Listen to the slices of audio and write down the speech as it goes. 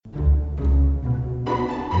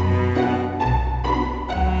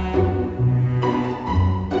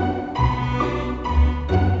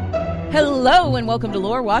Hello and welcome to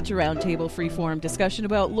Lore Watch, a roundtable freeform discussion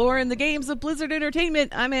about lore in the games of Blizzard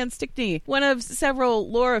Entertainment. I'm Ann Stickney, one of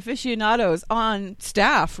several lore aficionados on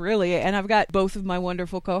staff, really, and I've got both of my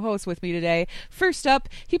wonderful co-hosts with me today. First up,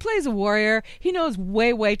 he plays a warrior. He knows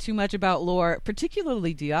way too much about lore,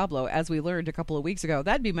 particularly Diablo, as we learned a couple of weeks ago.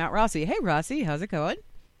 That'd be Matt Rossi. Hey, Rossi, how's it going?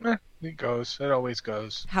 It goes. It always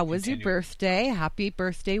goes. How was your birthday? Happy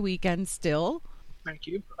birthday weekend still. Thank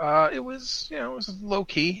you. It was low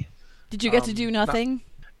key. Did you get to do nothing?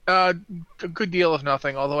 A good deal of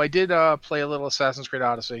nothing. Although I did play a little Assassin's Creed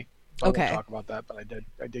Odyssey. I won't talk about that, but I did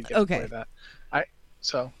get to play that. I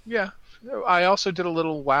also did a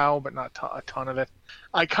little WoW, but not a ton of it.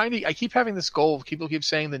 I keep having this goal. People keep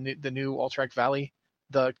saying the new Alterac Valley,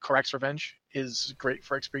 the Karak's Revenge, is great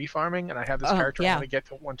for XP farming, and I have this character I want to get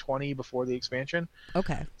to 120 before the expansion.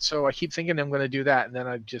 Okay. So I keep thinking I'm going to do that, and then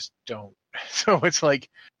I just don't. So it's like,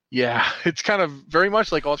 yeah, it's kind of very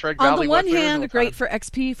much like Alterac Valley. On the one hand, great for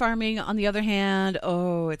XP farming. On the other hand,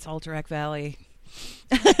 it's Alterac Valley.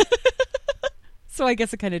 So I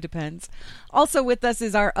guess it kind of depends. Also with us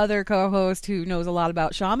is our other co-host who knows a lot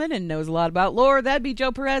about Shaman and knows a lot about lore. That'd be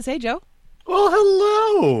Joe Perez. Hey, Joe. Well,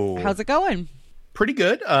 hello. How's it going? Pretty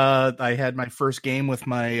good. I had my first game with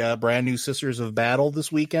my brand new Sisters of Battle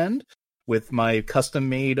this weekend with my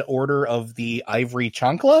custom-made order of the Ivory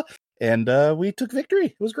Chancla, and we took victory.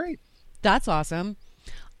 It was great. That's awesome.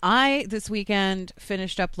 I, this weekend,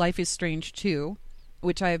 finished up Life is Strange 2,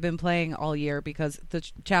 which I have been playing all year because the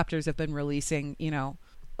chapters have been releasing,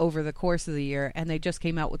 over the course of the year, and they just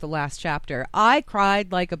came out with the last chapter. I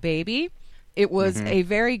cried like a baby. It was a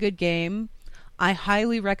very good game. I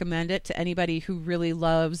highly recommend it to anybody who really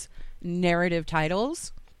loves narrative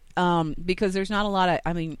titles, because there's not a lot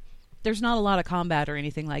of combat or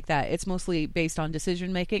anything like that. It's mostly based on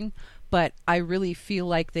decision making, but I really feel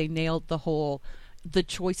like they nailed the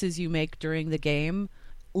choices you make during the game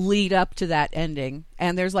lead up to that ending.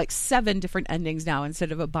 And there's like 7 different endings now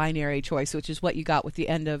instead of a binary choice, which is what you got with the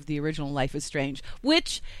end of the original Life is Strange,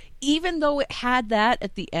 which, even though it had that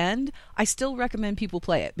at the end, I still recommend people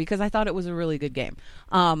play it because I thought it was a really good game.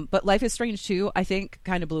 But Life is Strange 2, I think,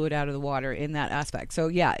 kind of blew it out of the water in that aspect. So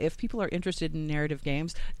yeah, if people are interested in narrative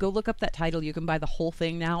games, go look up that title. You can buy the whole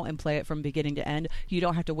thing now and play it from beginning to end. You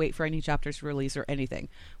don't have to wait for any chapters to release or anything,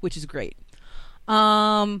 which is great.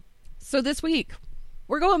 So this week,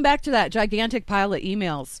 we're going back to that gigantic pile of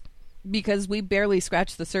emails because we barely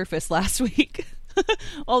scratched the surface last week.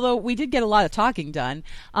 Although we did get a lot of talking done.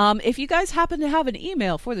 If you guys happen to have an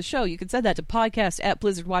email for the show, you can send that to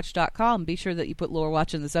podcast@blizzardwatch.com. Be sure that you put Lore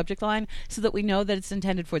Watch in the subject line so that we know that it's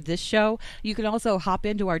intended for this show. You can also hop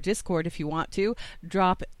into our Discord if you want to.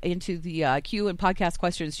 Drop into the Q and Podcast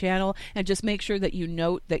Questions channel and just make sure that you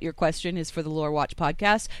note that your question is for the Lore Watch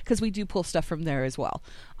podcast because we do pull stuff from there as well.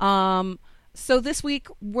 So this week,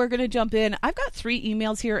 we're going to jump in. I've got 3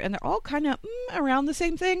 emails here, and they're all kind of around the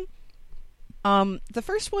same thing. The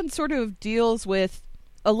first one sort of deals with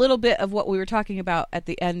a little bit of what we were talking about at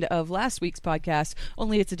the end of last week's podcast,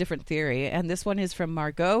 only it's a different theory. And this one is from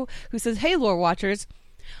Margot, who says, "Hey, Lore Watchers.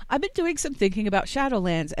 I've been doing some thinking about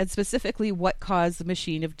Shadowlands and specifically what caused the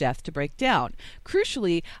Machine of Death to break down.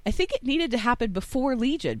 Crucially, I think it needed to happen before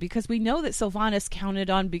Legion because we know that Sylvanas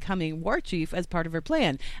counted on becoming War Chief as part of her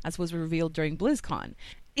plan, as was revealed during BlizzCon.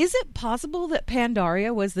 Is it possible that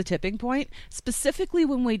Pandaria was the tipping point, specifically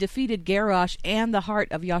when we defeated Garrosh and the heart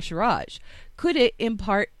of Y'Shaarj? Could it, in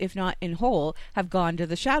part, if not in whole, have gone to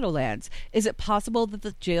the Shadowlands? Is it possible that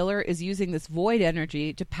the Jailer is using this void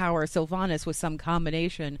energy to power Sylvanas with some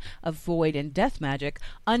combination of void and death magic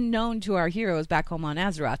unknown to our heroes back home on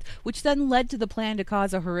Azeroth, which then led to the plan to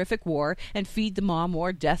cause a horrific war and feed the Maw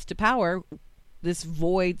more death to power this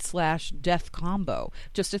void/death combo?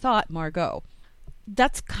 Just a thought, Margot."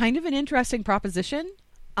 That's kind of an interesting proposition.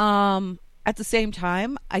 At the same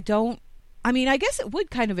time, I guess it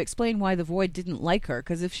would kind of explain why the Void didn't like her,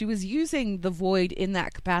 because if she was using the Void in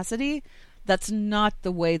that capacity, that's not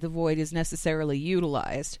the way the Void is necessarily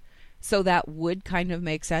utilized. So that would kind of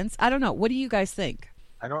make sense. I don't know. What do you guys think?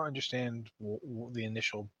 I don't understand the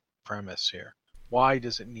initial premise here. Why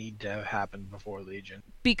does it need to happen before Legion?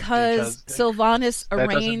 Because Sylvanas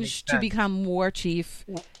arranged to become War Chief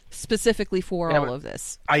specifically for all of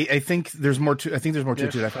this. I think there's more to it.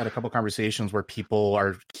 I've had a couple conversations where people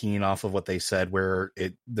are keen off of what they said, where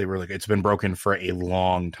they were like, it's been broken for a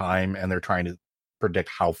long time, and they're trying to predict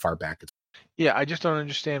how far back it's. Yeah, I just don't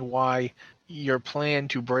understand why your plan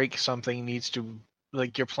to break something needs to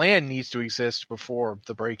exist before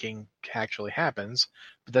the breaking actually happens,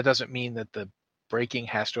 but that doesn't mean that the breaking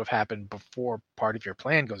has to have happened before part of your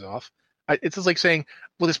plan goes off. It's just like saying,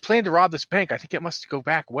 well, this plan to rob this bank, I think it must go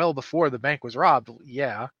back well before the bank was robbed.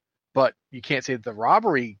 Yeah, but you can't say the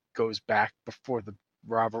robbery goes back before the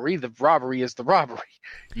robbery. The robbery is the robbery.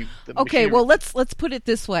 Okay, well, let's put it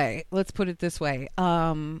this way.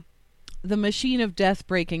 The machine of death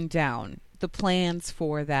breaking down, the plans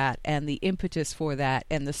for that and the impetus for that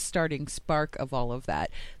and the starting spark of all of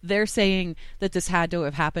that. They're saying that this had to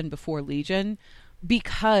have happened before Legion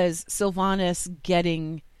because Sylvanas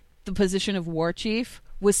getting the position of war chief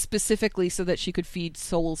was specifically so that she could feed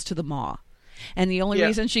souls to the Maw. And the only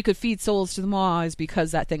reason she could feed souls to the Maw is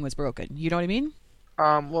because that thing was broken. You know what I mean?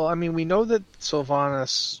 Well, I mean, we know that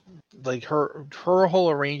Sylvanas, like her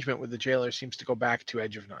whole arrangement with the jailer seems to go back to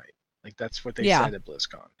Edge of Night. Like that's what they said at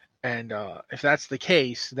BlizzCon. And if that's the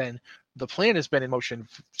case, then the plan has been in motion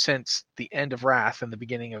since the end of Wrath and the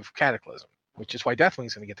beginning of Cataclysm, which is why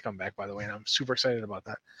Deathwing's going to get to come back, by the way, and I'm super excited about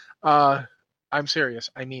that. I'm serious.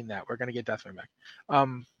 I mean that. We're going to get Deathwing back.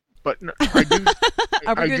 But no, I do...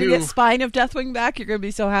 Are we going to get Spine of Deathwing back? You're going to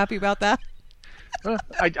be so happy about that?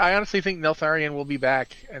 I honestly think Neltharion will be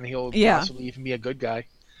back, and he'll possibly even be a good guy.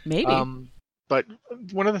 Maybe. But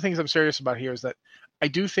one of the things I'm serious about here is that I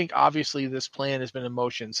do think, obviously, this plan has been in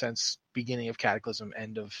motion since beginning of Cataclysm,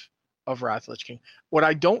 end of Wrath Lich King. What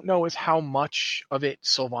I don't know is how much of it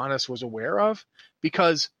Sylvanas was aware of,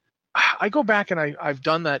 because I go back and I've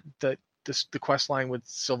done the quest line with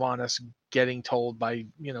Sylvanas getting told by,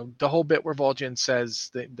 the whole bit where Vol'jin says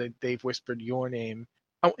that they've whispered your name.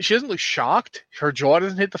 She doesn't look shocked. Her jaw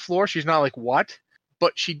doesn't hit the floor. She's not like, what?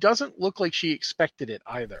 But she doesn't look like she expected it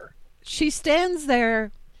either. She stands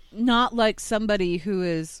there not like somebody who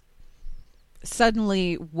is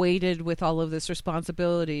suddenly weighted with all of this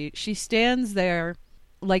responsibility. She stands there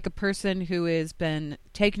like a person who has been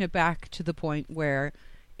taken aback to the point where,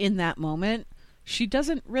 in that moment, she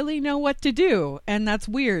doesn't really know what to do. And that's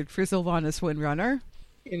weird for Sylvanas Windrunner.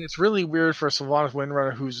 And it's really weird for Sylvanas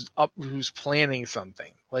Windrunner who's planning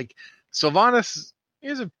something. Like, Sylvanas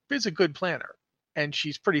is a good planner, and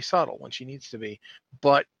she's pretty subtle when she needs to be.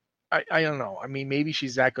 But I don't know. I mean, maybe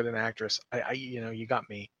she's that good an actress. You got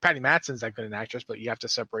me. Patty Mattson's that good an actress, but you have to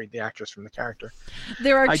separate the actress from the character.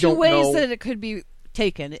 There are two ways that it could be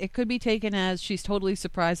taken. It could be taken as she's totally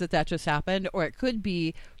surprised that just happened, or it could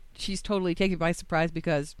be she's totally taken by surprise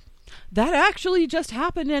because that actually just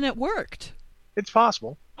happened and it worked. It's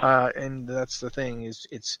possible, and that's the thing.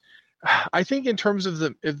 It's I think in terms of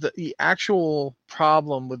the actual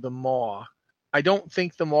problem with the Maw, I don't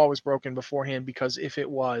think the Maw was broken beforehand, because if it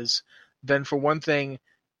was, then for one thing,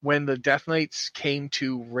 when the Death Knights came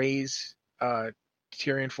to raise Tyrion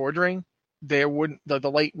Fordring, the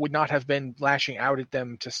light would not have been lashing out at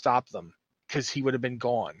them to stop them, because he would have been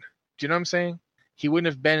gone. Do you know what I'm saying? He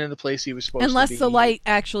wouldn't have been in the place he was supposed to be. Unless the light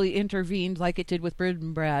actually intervened like it did with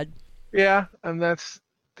Brad. Yeah, and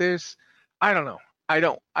I don't know.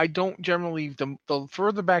 I don't generally, the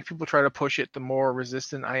further back people try to push it, the more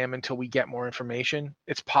resistant I am until we get more information.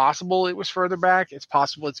 It's possible it was further back. It's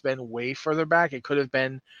possible it's been way further back. It could have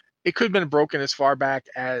been broken as far back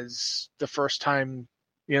as the first time,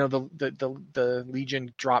 the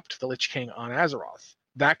Legion dropped the Lich King on Azeroth.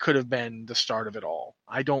 That could have been the start of it all.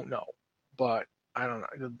 I don't know, but I don't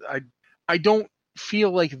know. I don't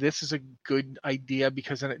feel like this is a good idea,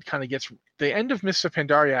 because then it kind of gets, the end of Mists of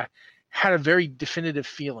Pandaria had a very definitive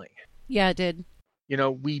feeling. Yeah, it did.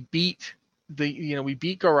 We beat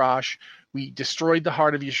Garrosh. We destroyed the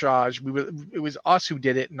heart of Y'Shaj. It was us who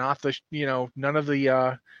did it, not none of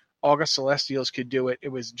the August Celestials could do it. It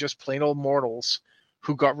was just plain old mortals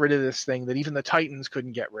who got rid of this thing that even the Titans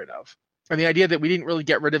couldn't get rid of. And the idea that we didn't really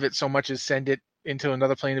get rid of it so much as send it into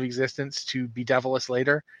another plane of existence to bedevil us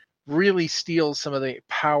later really steals some of the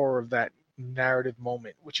power of that narrative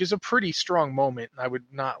moment, which is a pretty strong moment. I would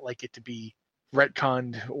not like it to be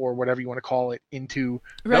retconned, or whatever you want to call it, into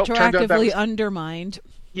retroactively undermined.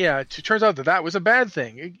 Yeah, it turns out that was a bad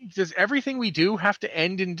thing. Does everything we do have to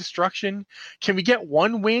end in destruction? Can we get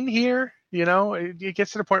one win here? It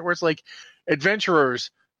gets to the point where it's like,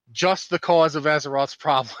 adventurers, just the cause of Azeroth's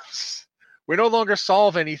problems. We no longer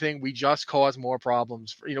solve anything. We just cause more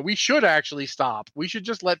problems. We should actually stop. We should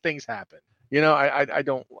just let things happen. I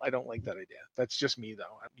don't like that idea. That's just me,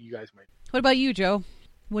 though. You guys might. What about you, Joe?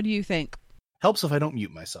 What do you think? Helps if I don't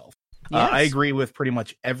mute myself. Yes. I agree with pretty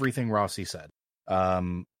much everything Rossi said.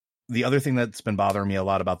 The other thing that's been bothering me a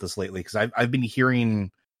lot about this lately, because I've been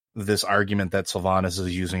hearing this argument that Sylvanas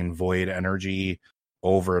is using void energy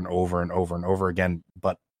over and over and over and over again,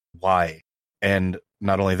 but why? And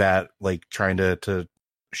not only that, like trying to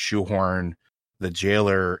shoehorn the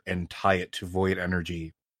jailer and tie it to void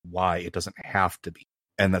energy. Why? It doesn't have to be.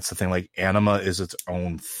 And that's the thing, like, anima is its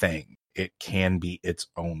own thing. it can be its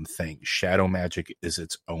own thing. Shadow magic is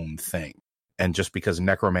its own thing. And just because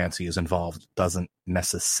necromancy is involved doesn't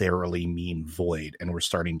necessarily mean void. And we're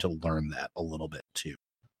starting to learn that a little bit too.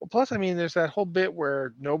 Well, plus, I mean, there's that whole bit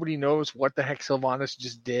where nobody knows what the heck Sylvanas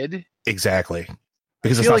just did. Exactly.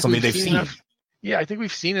 Because it's not like something they've seen. I think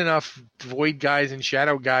we've seen enough void guys and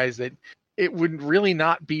shadow guys that it would really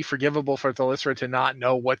not be forgivable for Thalyssra to not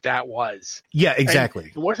know what that was. Yeah, exactly.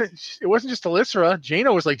 And it wasn't just Thalyssra.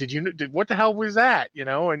 Jaina was like, what the hell was that? You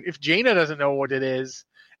know, and if Jaina doesn't know what it is,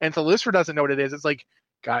 and Thalyssra doesn't know what it is, it's like,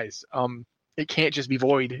 guys, it can't just be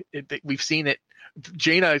void. We've seen it.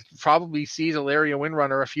 Jaina probably sees Alleria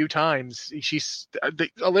Windrunner a few times. Alleria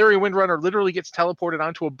Windrunner literally gets teleported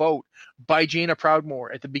onto a boat by Jaina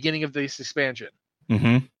Proudmoore at the beginning of this expansion.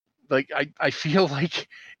 Mm-hmm. Like, I feel like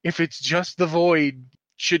if it's just the void,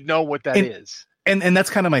 should know what that is. And that's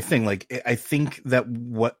kind of my thing. Like, I think that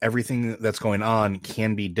everything that's going on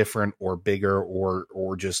can be different or bigger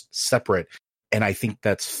or just separate. And I think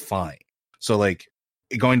that's fine. So, like,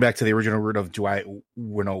 going back to the original root of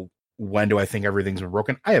when do I think everything's been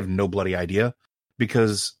broken? I have no bloody idea,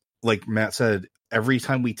 because, like Matt said, every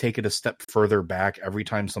time we take it a step further back, every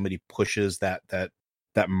time somebody pushes that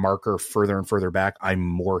marker further and further back, I'm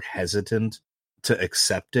more hesitant to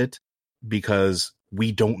accept it, because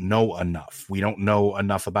we don't know enough. We don't know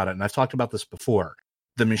enough about it. And I've talked about this before.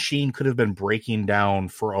 The machine could have been breaking down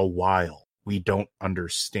for a while. We don't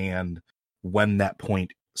understand when that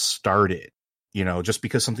point started. You know, just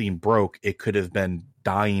because something broke, it could have been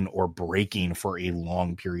dying or breaking for a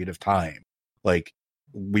long period of time. Like,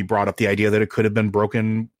 we brought up the idea that it could have been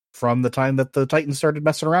broken from the time that the Titans started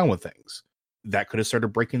messing around with things. That could have started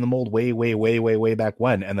breaking the mold way, way, way, way, way back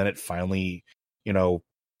when. And then it finally,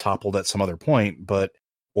 toppled at some other point,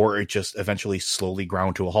 or it just eventually slowly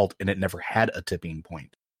ground to a halt and it never had a tipping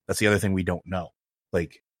point. That's the other thing we don't know.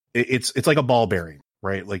 Like, it's like a ball bearing,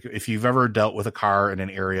 right? Like, if you've ever dealt with a car in an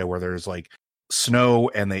area where there's like snow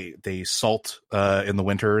and they salt in the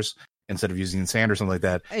winters instead of using sand or something like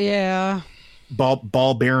that. Yeah.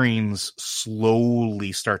 Ball bearings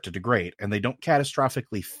slowly start to degrade, and they don't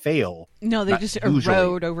catastrophically fail. No, they just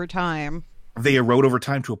erode over time. They erode over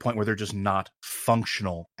time to a point where they're just not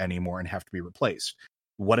functional anymore and have to be replaced.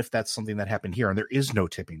 What if that's something that happened here and there is no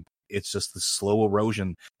tipping? It's just the slow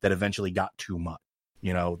erosion that eventually got too much.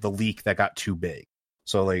 The leak that got too big.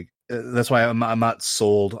 So, like, that's why I'm not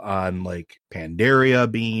sold on, like,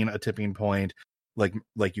 Pandaria being a tipping point.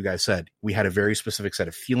 Like you guys said, we had a very specific set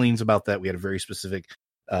of feelings about that. We had a very specific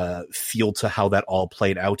feel to how that all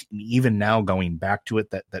played out. And even now, going back to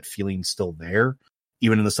it, that feeling's still there,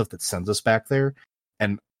 even in the stuff that sends us back there.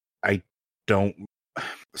 And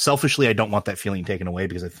selfishly, I don't want that feeling taken away,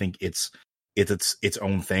 because I think it's its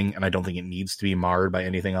own thing, and I don't think it needs to be marred by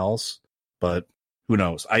anything else. But who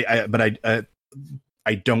knows?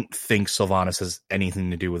 I don't think Sylvanas has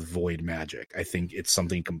anything to do with void magic. I think it's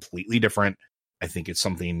something completely different. I think it's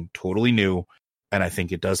something totally new, and I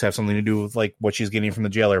think it does have something to do with, like, what she's getting from the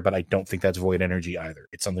jailer, but I don't think that's void energy either.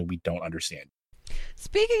 It's something we don't understand.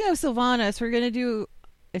 Speaking of Sylvanas, we're going to do...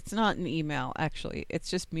 It's not an email, actually. It's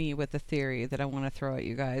just me with a theory that I want to throw at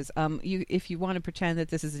you guys. If you want to pretend that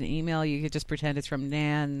this is an email, you could just pretend it's from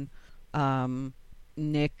Nan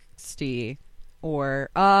Nixty, or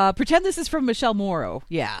pretend this is from Michelle Morrow.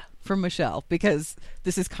 Yeah, from Michelle, because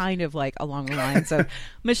this is kind of like along the lines of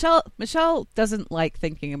Michelle doesn't like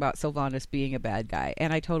thinking about Sylvanas being a bad guy,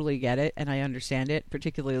 and I totally get it and I understand it,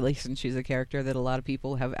 particularly since she's a character that a lot of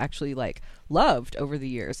people have actually loved over the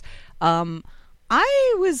years.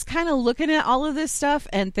 I was kind of looking at all of this stuff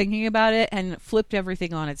and thinking about it and flipped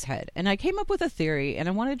everything on its head, and I came up with a theory, and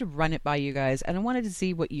I wanted to run it by you guys, and I wanted to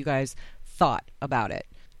see what you guys thought about it.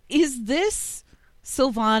 Is this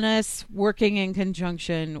Sylvanas working in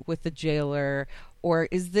conjunction with the jailer, or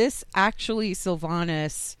is this actually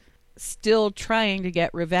Sylvanas still trying to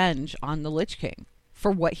get revenge on the Lich King for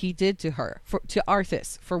what he did to her, to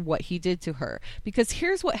Arthas, for what he did to her? Because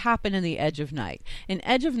here's what happened in the Edge of Night. In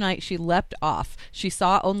Edge of Night, she leapt off. She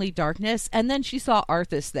saw only darkness, and then she saw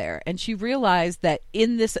Arthas there, and she realized that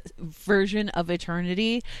in this version of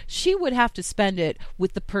eternity, she would have to spend it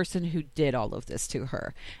with the person who did all of this to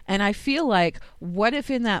her. And I feel like, what if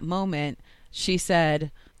in that moment she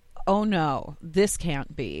said, oh no, this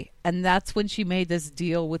can't be? And that's when she made this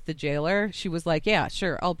deal with the jailer. She was like, yeah,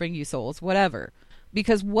 sure, I'll bring you souls, whatever.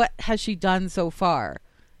 Because what has she done so far?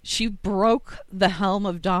 She broke the helm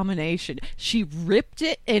of domination. She ripped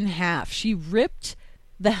it in half. She ripped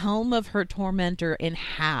the helm of her tormentor in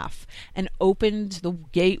half and opened the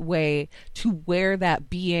gateway to where that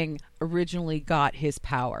being originally got his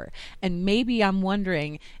power. And maybe I'm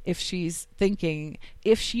wondering if she's thinking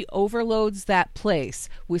if she overloads that place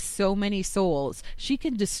with so many souls, she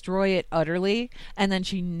can destroy it utterly, and then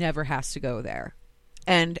she never has to go there.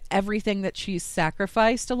 And everything that she's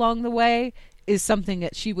sacrificed along the way is something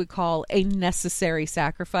that she would call a necessary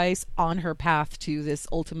sacrifice on her path to this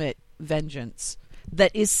ultimate vengeance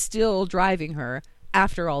that is still driving her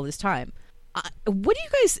after all this time. What do you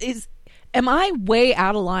guys am I way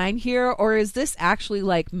out of line here, or is this actually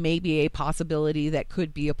like maybe a possibility that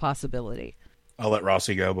could be a possibility? I'll let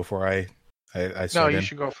Rossi go before I start. No, you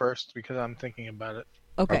should go first because I'm thinking about it.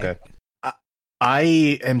 Okay.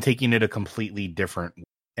 I am taking it a completely different way.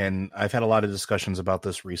 And I've had a lot of discussions about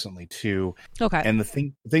this recently too. Okay. And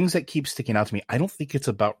the things that keep sticking out to me, I don't think it's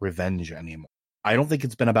about revenge anymore. I don't think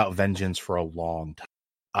it's been about vengeance for a long time.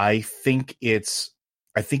 I think it's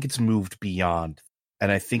moved beyond.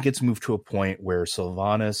 And I think it's moved to a point where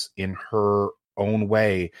Sylvanas, in her own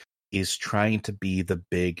way, is trying to be the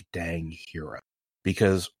big dang hero.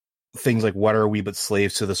 Because things like, what are we but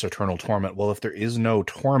slaves to this eternal torment? Well, if there is no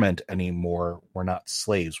torment anymore, we're not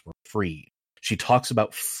slaves, we're free. She talks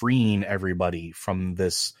about freeing everybody from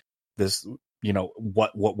this,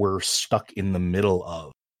 what we're stuck in the middle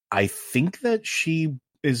of. I think that she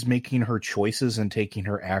is making her choices and taking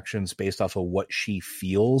her actions based off of what she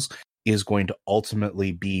feels is going to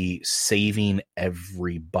ultimately be saving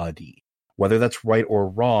everybody. Whether that's right or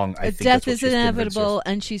wrong, I think death is inevitable,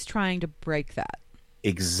 and she's trying to break that.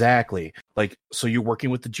 Exactly. Like, so you're working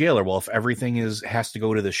with the jailer. Well, if everything has to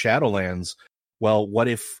go to the Shadowlands, well, what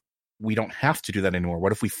if we don't have to do that anymore?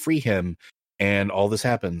 What if we free him and all this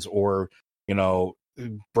happens? Or,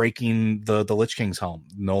 breaking the Lich King's helm.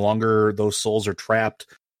 No longer those souls are trapped,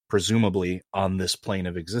 presumably, on this plane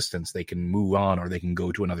of existence. They can move on, or they can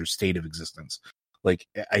go to another state of existence. Like,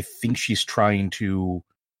 I think she's trying to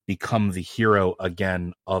become the hero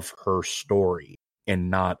again of her story and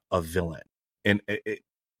not a villain. And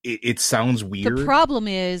it sounds weird. The problem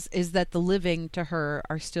is that the living to her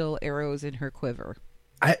are still arrows in her quiver.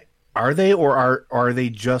 Are they, or are they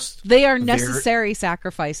just... They are necessary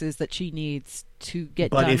sacrifices that she needs to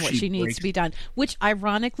get done what she needs to be done, which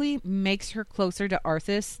ironically makes her closer to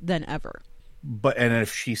Arthas than ever. And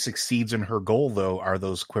if she succeeds in her goal, though, are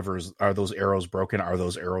those arrows broken? Are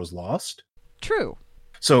those arrows lost? True.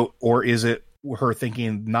 So, or is it her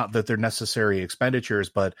thinking not that they're necessary expenditures,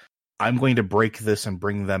 but I'm going to break this and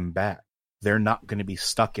bring them back? They're not going to be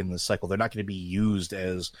stuck in this cycle. They're not going to be used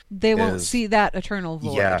as... They won't see that eternal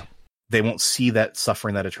void. Yeah. They won't see that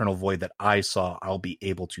suffering, that eternal void that I saw. I'll be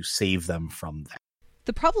able to save them from that.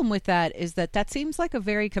 The problem with that is that seems like a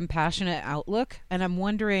very compassionate outlook, and I'm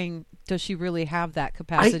wondering, does she really have that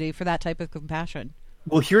capacity for that type of compassion?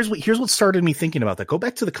 Well, here's what started me thinking about that. Go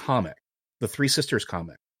back to the comic, the Three Sisters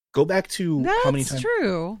comic. Go back to how many times? That's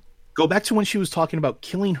true. Go back to when she was talking about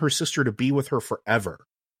killing her sister to be with her forever.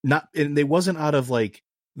 And they wasn't out of like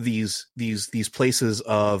these places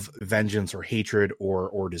of vengeance or hatred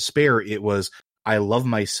or despair. It was, I love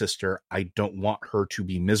my sister. I don't want her to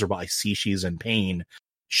be miserable. I see she's in pain.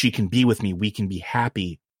 She can be with me. We can be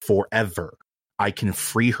happy forever. I can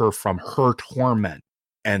free her from her torment.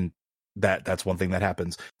 And that's one thing that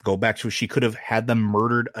happens. Go back to, she could have had them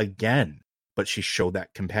murdered again, but she showed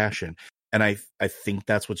that compassion. And I think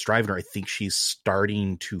that's what's driving her. I think she's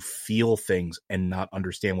starting to feel things and not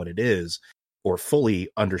understand what it is, or fully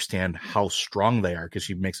understand how strong they are, because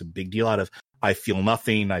she makes a big deal out of, I feel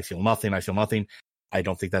nothing, I feel nothing, I feel nothing. I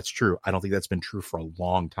don't think that's true. I don't think that's been true for a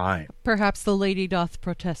long time. Perhaps the lady doth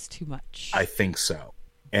protest too much. I think so.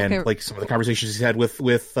 And like some of the conversations he's had with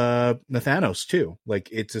Nathanos too. Like,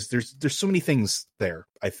 it's just, there's so many things there,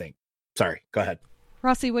 I think. Sorry, go ahead.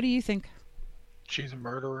 Rossi, what do you think? She's a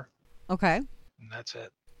murderer. Okay. And that's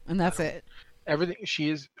it. And that's it. Everything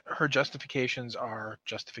her justifications are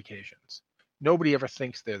justifications. Nobody ever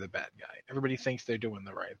thinks they're the bad guy. Everybody thinks they're doing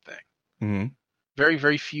the right thing. Mm-hmm. Very,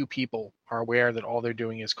 very few people are aware that all they're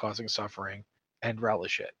doing is causing suffering and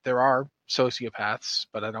relish it. There are sociopaths,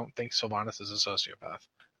 but I don't think Sylvanas is a sociopath.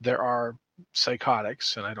 There are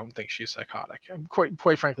psychotics, and I don't think she's psychotic. And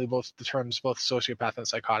quite frankly, both the terms, both sociopath and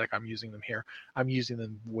psychotic, I'm using them here. I'm using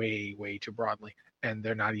them way, way too broadly, and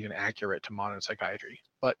they're not even accurate to modern psychiatry.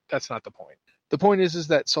 But that's not the point. The point is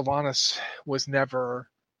that Sylvanas was never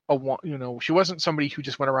she wasn't somebody who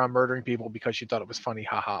just went around murdering people because she thought it was funny,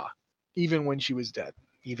 haha. Even when she was dead,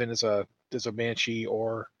 even as a banshee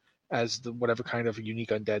or as the whatever kind of unique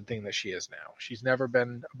undead thing that she is now. She's never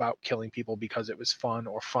been about killing people because it was fun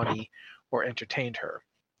or funny or entertained her.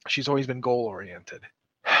 She's always been goal-oriented.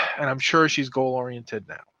 and I'm sure she's goal oriented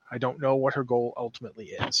now. I don't know what her goal ultimately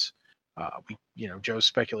is. Joe's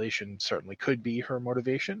speculation certainly could be her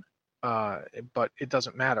motivation, but it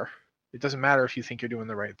doesn't matter. It doesn't matter if you think you're doing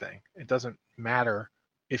the right thing. It doesn't matter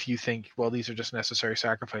if you think, well, these are just necessary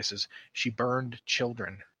sacrifices. She burned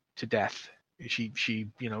children to death. She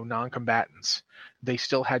non-combatants. They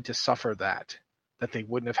still had to suffer that they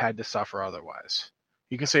wouldn't have had to suffer otherwise.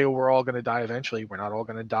 You can say, oh, we're all going to die eventually. We're not all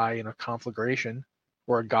going to die in a conflagration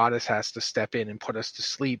where a goddess has to step in and put us to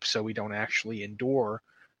sleep so we don't actually endure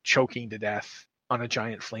choking to death on a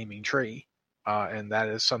giant flaming tree. And that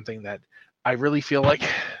is something that I really feel like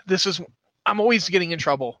I'm always getting in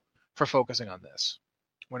trouble for focusing on this.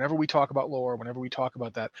 Whenever we talk about lore, whenever we talk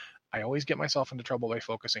about that, I always get myself into trouble by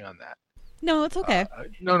focusing on that. No, it's okay.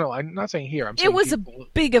 No, I'm not saying here. I'm saying it was a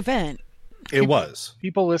big event. It was.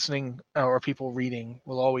 People listening or people reading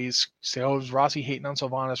will always say, oh, is Rossi hating on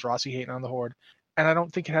Sylvanas, Rossi hating on the Horde? And I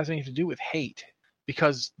don't think it has anything to do with hate,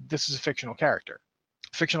 because this is a fictional character.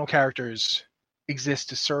 Fictional characters exist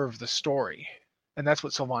to serve the story, and that's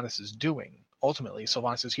what Sylvanas is doing. Ultimately,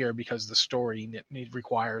 Sylvanas is here because the story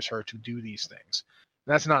requires her to do these things.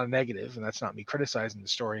 And that's not a negative, and that's not me criticizing the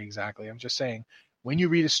story exactly. I'm just saying, when you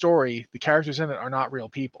read a story, the characters in it are not real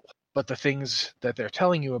people, but the things that they're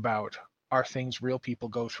telling you about are things real people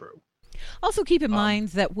go through. Also keep in mind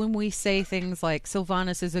that when we say things like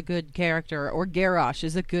Sylvanas is a good character or Garrosh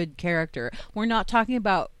is a good character, we're not talking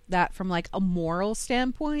about that from like a moral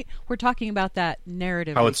standpoint. We're talking about that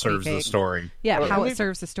narrative. How it serves the story. Yeah, how it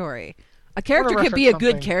serves the story. A character can be a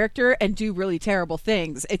good character and do really terrible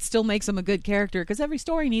things. It still makes them a good character because every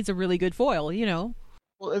story needs a really good foil, you know.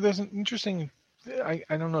 Well, there's an interesting... I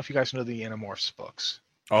don't know if you guys know the Animorphs books.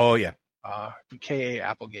 Oh, yeah. K.A.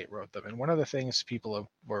 Applegate wrote them, and one of the things people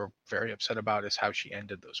were very upset about is how she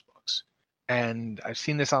ended those books. And I've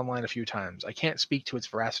seen this online a few times. I can't speak to its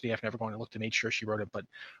veracity. I've never gone and looked to make sure she wrote it, but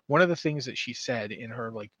one of the things that she said in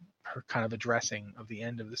her kind of addressing of the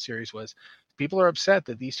end of the series was, people are upset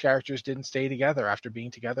that these characters didn't stay together after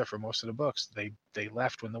being together for most of the books. They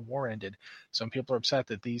left when the war ended. Some people are upset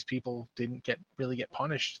that these people didn't really get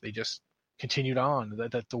punished. They just continued on,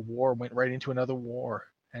 that the war went right into another war.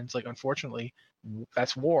 And it's like, unfortunately,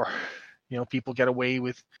 that's war. You know, people get away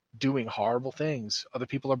with doing horrible things. Other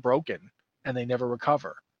people are broken and they never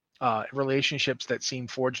recover. Relationships that seem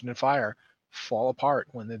forged in fire fall apart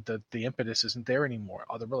when the impetus isn't there anymore.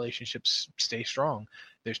 Other relationships stay strong.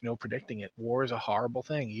 There's no predicting it. War is a horrible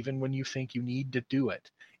thing, even when you think you need to do it.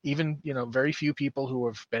 Even, very few people who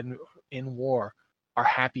have been in war are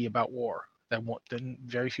happy about war.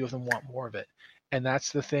 Very few of them want more of it. And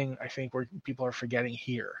that's the thing I think where people are forgetting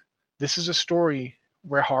here. This is a story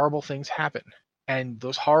where horrible things happen. And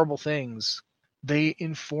those horrible things, they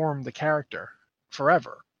inform the character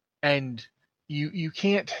forever. And you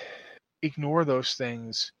can't ignore those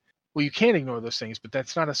things. Well, you can't ignore those things, but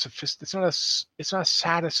that's not it's not a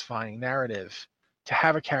satisfying narrative to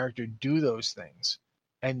have a character do those things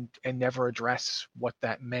and never address what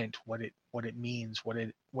that meant, what it means,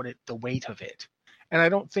 the weight of it. And I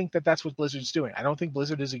don't think that that's what Blizzard's doing. I don't think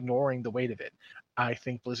Blizzard is ignoring the weight of it. I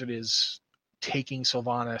think Blizzard is taking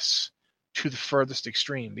Sylvanas to the furthest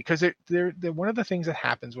extreme, because they're one of the things that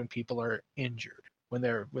happens when people are injured, when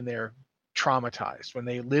they're traumatized, when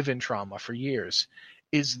they live in trauma for years,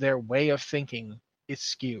 is their way of thinking is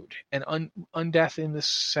skewed. And Undeath in this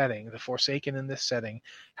setting, the Forsaken in this setting,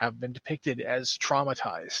 have been depicted as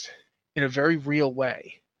traumatized in a very real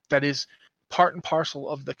way. That is part and parcel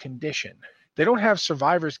of the condition. They don't have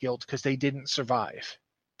survivor's guilt because they didn't survive.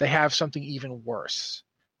 They have something even worse.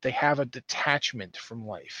 They have a detachment from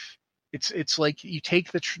life. It's like you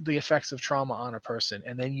take the effects of trauma on a person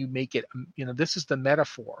and then you make it, this is the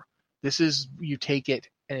metaphor. You take it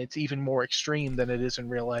and it's even more extreme than it is in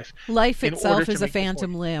real life. Life itself is a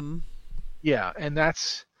phantom limb. Yeah, and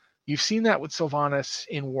you've seen that with Sylvanas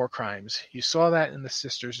in War Crimes. You saw that in the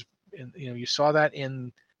Sisters. You saw that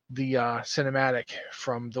in the cinematic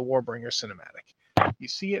from the Warbringer cinematic. You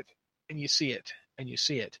see it, and you see it, and you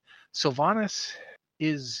see it. Sylvanas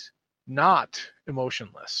is not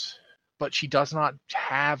emotionless, but she does not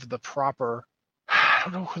have the proper, I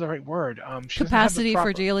don't know the right word. Capacity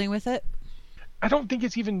for dealing with it? I don't think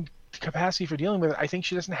it's even capacity for dealing with it. I think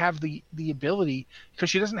she doesn't have the ability, because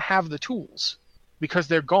she doesn't have the tools, because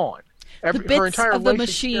they're gone. The bits of the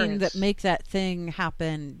machine that make that thing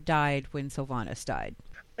happen died when Sylvanas died.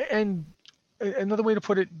 And another way to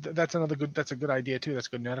put it, that's a good idea too. That's a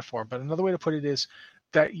good metaphor. But another way to put it is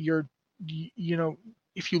that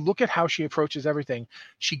if you look at how she approaches everything,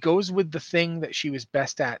 she goes with the thing that she was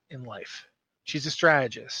best at in life. She's a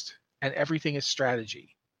strategist, and everything is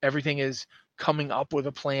strategy. Everything is coming up with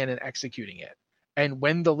a plan and executing it. And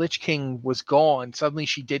when the Lich King was gone, suddenly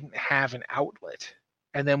she didn't have an outlet.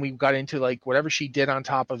 And then we got into like whatever she did on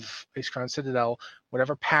top of Icecrown Citadel,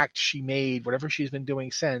 whatever pact she made, whatever she's been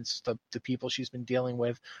doing since, the people she's been dealing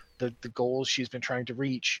with, the goals she's been trying to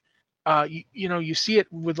reach. You see it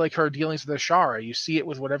with like her dealings with Azshara. You see it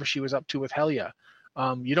with whatever she was up to with Helya.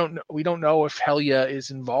 We don't know if Helya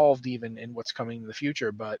is involved even in what's coming in the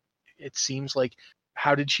future, but it seems like,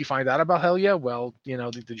 how did she find out about Helya? Well,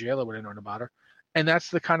 the jailer would have known about her. And that's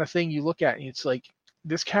the kind of thing you look at, and it's like,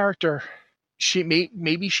 this character,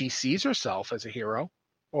 maybe she sees herself as a hero,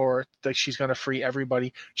 or that she's going to free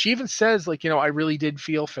everybody. She even says, like, I really did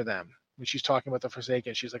feel for them. When she's talking about the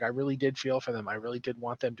Forsaken, she's like, I really did feel for them. I really did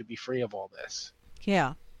want them to be free of all this.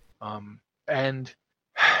 Yeah. And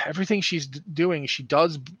everything she's doing, she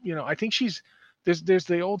does, I think there's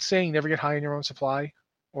the old saying, never get high in your own supply,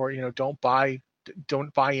 or, don't buy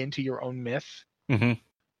into your own myth. Mm-hmm.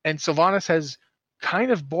 And Sylvanas has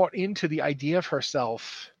kind of bought into the idea of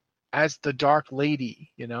herself as the Dark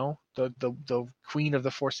Lady, the Queen of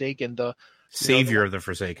the Forsaken, the Savior of the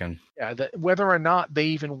Forsaken. Yeah, whether or not they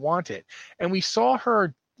even want it. And we saw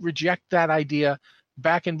her reject that idea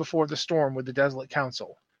back in Before the Storm with the Desolate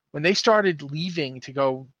Council. When they started leaving to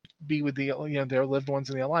go be with their lived ones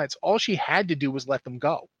in the Alliance, all she had to do was let them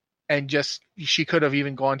go. And she could have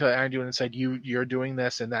even gone to Anduin and said, you're doing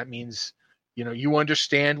this, and that means, you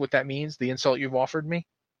understand what that means, the insult you've offered me.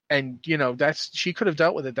 And, she could have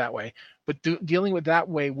dealt with it that way. But dealing with that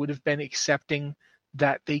way would have been accepting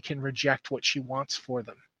that they can reject what she wants for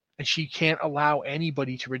them. And she can't allow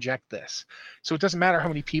anybody to reject this. So it doesn't matter how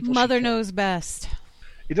many people Mother knows best.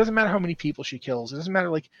 It doesn't matter how many people she kills. It doesn't matter,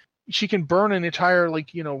 like, she can burn an entire,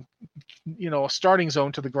 like, a starting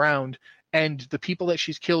zone to the ground, and the people that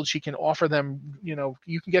she's killed, she can offer them,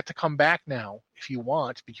 you can get to come back now if you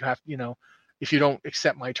want, but you have, if you don't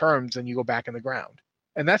accept my terms, then you go back in the ground.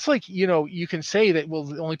 And that's like, you can say that, well,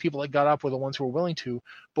 the only people that got up were the ones who were willing to,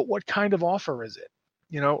 but what kind of offer is it?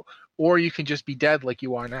 Or you can just be dead like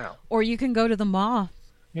you are now. Or you can go to the Maw.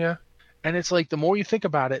 Yeah. And it's like, the more you think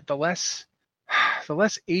about it, the less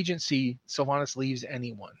agency Sylvanas leaves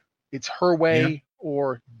anyone. It's her way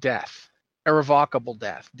or death. Irrevocable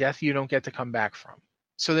death you don't get to come back from.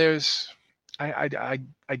 So I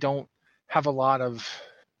don't have a lot of.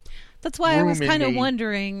 That's why I was kind of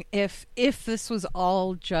wondering if this was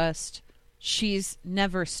all just, she's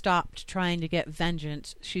never stopped trying to get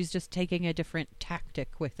vengeance. She's just taking a different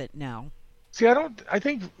tactic with it now. See, I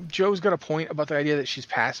think Joe's got a point about the idea that she's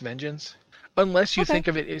past vengeance. Unless you think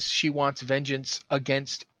of it as she wants vengeance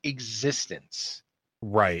against existence.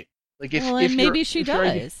 Right. Like maybe she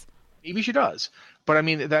does. Maybe she does. But I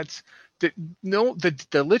mean, that's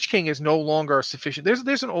the Lich King is no longer sufficient.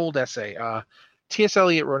 There's an old essay. T.S.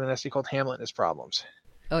 Eliot wrote an essay called Hamlet and His Problems.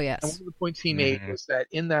 Oh, yes. And one of the points he made was that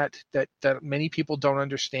in that many people don't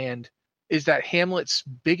understand is that Hamlet's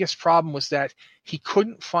biggest problem was that he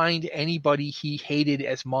couldn't find anybody he hated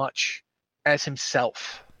as much as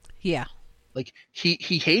himself. Yeah. Like he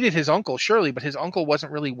hated his uncle, surely, but his uncle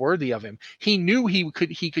wasn't really worthy of him. He knew he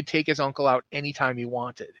could take his uncle out anytime he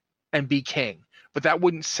wanted and be king, but that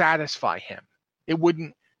wouldn't satisfy him. It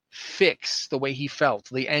wouldn't fix the way he felt,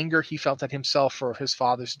 the anger he felt at himself for his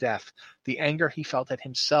father's death, the anger he felt at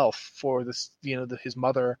himself for this, his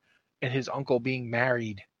mother and his uncle being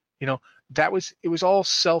married. It was all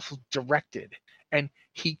self-directed, and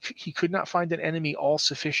he could not find an enemy all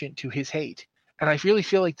sufficient to his hate. And I really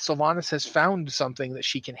feel like Sylvanas has found something that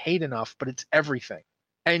she can hate enough, but it's everything.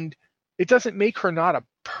 And it doesn't make her not a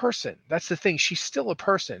person. That's the thing. She's still a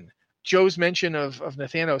person. Joe's mention of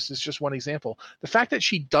Nathanos is just one example. The fact that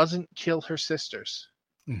she doesn't kill her sisters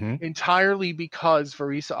entirely because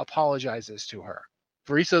Verisa apologizes to her.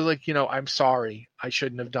 Verisa's like, I'm sorry. I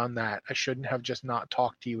shouldn't have done that. I shouldn't have just not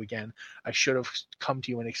talked to you again. I should have come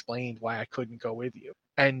to you and explained why I couldn't go with you.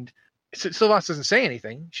 And Sylvanas doesn't say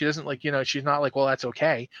anything. She doesn't she's not like, well, that's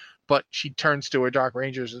okay. But she turns to her Dark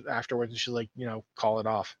Rangers afterwards and she's like, call it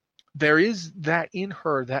off. There is that in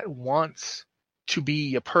her that wants to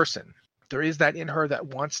be a person. There is that in her that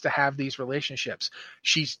wants to have these relationships.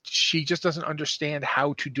 She just doesn't understand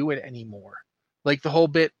how to do it anymore. Like the whole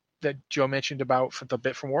bit that Joe mentioned about the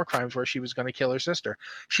bit from War Crimes where she was going to kill her sister.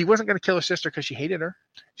 She wasn't going to kill her sister because she hated her.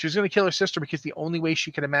 She was going to kill her sister because the only way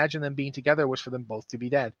she could imagine them being together was for them both to be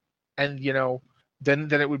dead. And,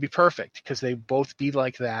 then it would be perfect because they'd both be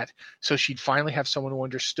like that. So she'd finally have someone who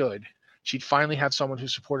understood. She'd finally have someone who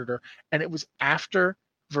supported her. And it was after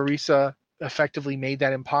Verisa effectively made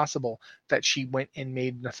that impossible that she went and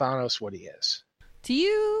made Nathanos what he is. Do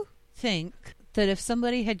you think that if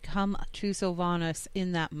somebody had come to Sylvanas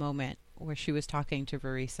in that moment where she was talking to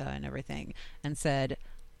Verisa and everything and said,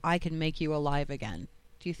 I can make you alive again.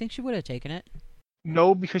 Do you think she would have taken it?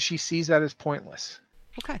 No, because she sees that as pointless.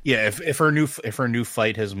 Okay. Yeah, if her new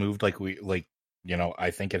fight has moved I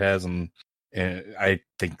think it has, and I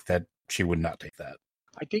think that she would not take that.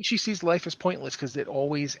 I think she sees life as pointless because it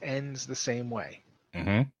always ends the same way.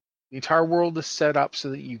 Mm-hmm. The entire world is set up so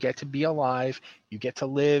that you get to be alive, you get to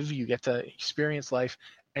live, you get to experience life,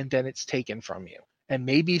 and then it's taken from you. And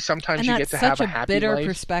maybe sometimes you get to have a happy life. That's such a bitter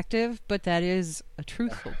perspective, but that is a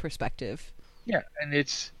truthful perspective. Yeah, and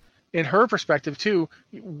it's in her perspective too.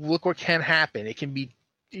 Look what can happen. It can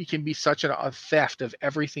be such a theft of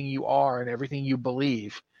everything you are and everything you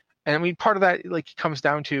believe. And I mean, part of that comes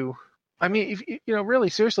down to, I mean, if really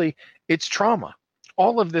seriously, it's trauma.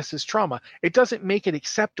 All of this is trauma. It doesn't make it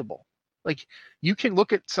acceptable. Like, you can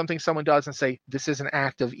look at something someone does and say, this is an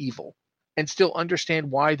act of evil, and still understand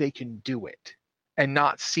why they can do it and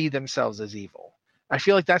not see themselves as evil. I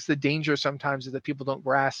feel like that's the danger sometimes, is that people don't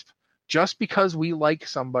grasp. Just because we like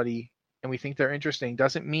somebody and we think they're interesting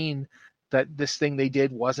doesn't mean that this thing they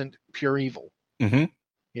did wasn't pure evil. Mm-hmm.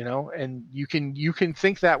 And you can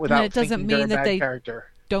think that without thinking they're a bad character.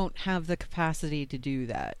 Don't have the capacity to do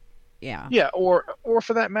that. Yeah. Yeah, or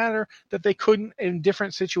for that matter, that they couldn't in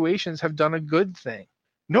different situations have done a good thing.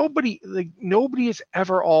 Nobody is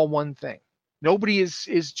ever all one thing. Nobody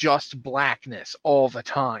is just blackness all the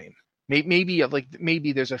time. Maybe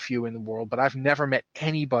there's a few in the world, but I've never met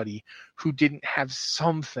anybody who didn't have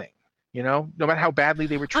something. No matter how badly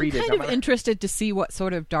they were treated. I'm kind of interested to see what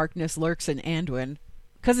sort of darkness lurks in Anduin,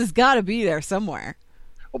 because it's got to be there somewhere.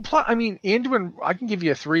 Well, I mean, Anduin, I can give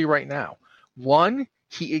you a 3 right now. 1,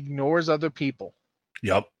 he ignores other people.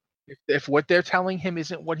 Yep. If what they're telling him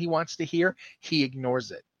isn't what he wants to hear, he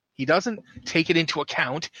ignores it. He doesn't take it into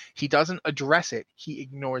account. He doesn't address it. He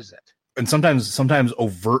ignores it. And sometimes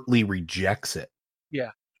overtly rejects it.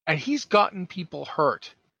 Yeah. And he's gotten people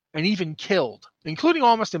hurt and even killed, including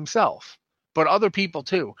almost himself, but other people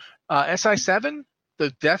too. SI7, the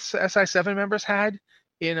deaths SI7 members had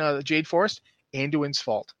in the Jade Forest, Anduin's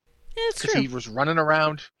fault. Yeah, it's true. He was running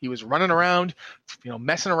around,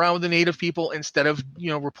 messing around with the native people instead of,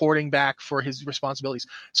 reporting back for his responsibilities.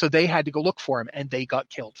 So they had to go look for him, and they got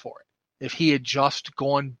killed for it. If he had just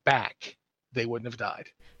gone back, they wouldn't have died.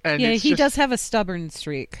 And yeah, he does have a stubborn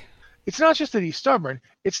streak. It's not just that he's stubborn,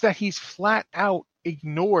 it's that he's flat out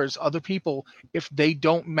ignores other people if they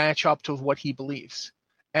don't match up to what he believes.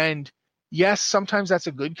 And yes, sometimes that's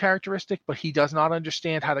a good characteristic, but he does not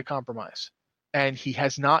understand how to compromise. And he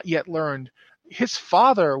has not yet learned. His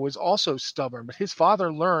father was also stubborn, but his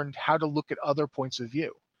father learned how to look at other points of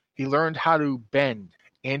view. He learned how to bend.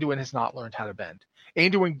 Anduin has not learned how to bend.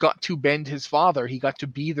 Anduin got to bend his father. He got to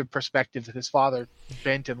be the perspective that his father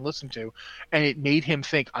bent and listened to, and it made him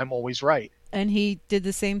think, I'm always right. And he did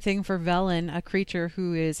the same thing for Velen, a creature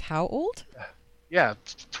who is how old? Yeah,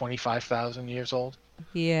 25,000 years old.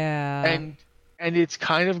 Yeah. And it's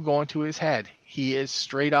kind of gone to his head. He is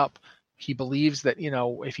straight up. He believes that,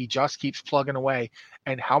 if he just keeps plugging away.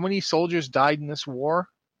 And how many soldiers died in this war?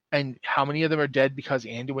 And how many of them are dead because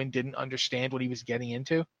Anduin didn't understand what he was getting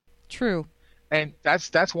into? True. And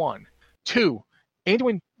that's 1. 2,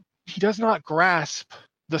 Anduin, he does not grasp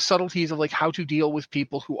the subtleties of how to deal with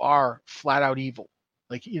people who are flat out evil.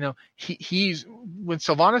 He's when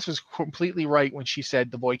Sylvanas was completely right when she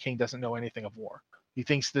said the Boy King doesn't know anything of war. He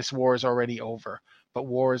thinks this war is already over, but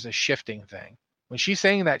war is a shifting thing. When she's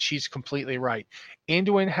saying that, she's completely right.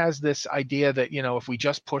 Anduin has this idea that, if we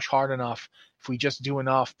just push hard enough, if we just do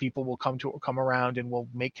enough, people will come around and we'll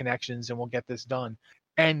make connections and we'll get this done.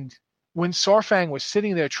 And when Saurfang was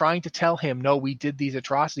sitting there trying to tell him, no, we did these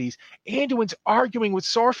atrocities, Anduin's arguing with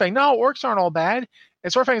Saurfang, no, orcs aren't all bad.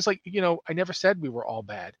 And Saurfang's like, I never said we were all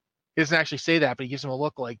bad. He doesn't actually say that, but he gives him a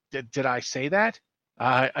look like, did I say that?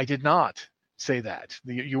 I did not say that.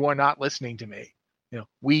 You are not listening to me.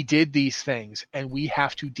 We did these things, and we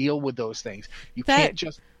have to deal with those things. You can't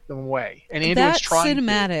just put them away. And Anduin's trying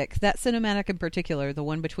that cinematic in particular, the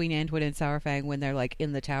one between Anduin and Saurfang when they're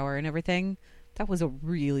in the tower and everything, that was a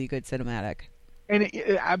really good cinematic. And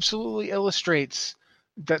it absolutely illustrates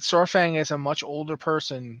that Saurfang, as a much older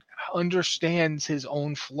person, understands his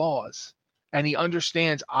own flaws. And he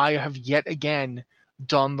understands, I have yet again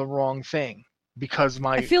done the wrong thing. Because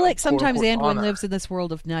I feel like sometimes Anduin lives in this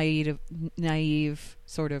world of naive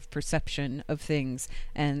sort of perception of things,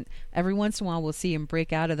 and every once in a while we'll see him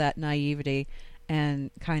break out of that naivety and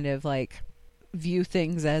kind of view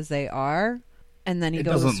things as they are, and then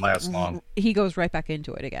doesn't last long. He goes right back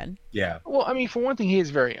into it again. Yeah. Well, I mean, for one thing, he is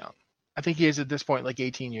very young. I think he is at this point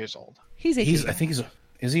 18 years old. He's 18.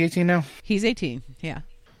 Is he 18 now? He's 18. Yeah.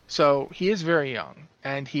 So he is very young,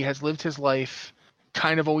 and he has lived his life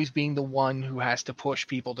kind of always being the one who has to push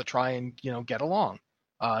people to try and, get along.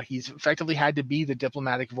 He's effectively had to be the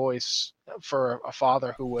diplomatic voice for a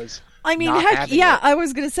father who was. I mean, heck, yeah, I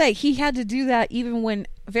was going to say he had to do that even when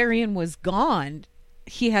Varian was gone.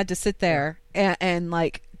 He had to sit there and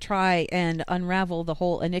like try and unravel the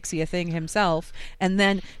whole Onyxia thing himself. And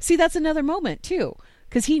then, see, that's another moment too,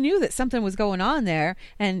 because he knew that something was going on there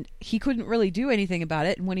and he couldn't really do anything about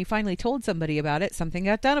it. And when he finally told somebody about it, something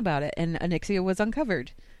got done about it, and Onyxia was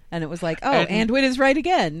uncovered. And it was like, oh, Anduin is right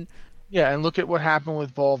again. Yeah, and look at what happened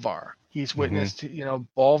with Bolvar. He's witnessed,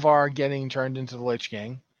 Bolvar getting turned into the Lich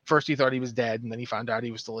King. First he thought he was dead, and then he found out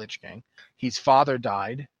he was the Lich King. His father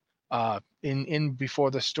died in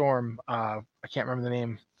Before the Storm. I can't remember the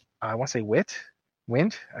name. I want to say Wint?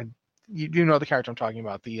 You know the character I'm talking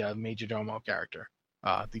about, the Major Domo character.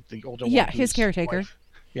 The older one. Yeah, his caretaker. Wife.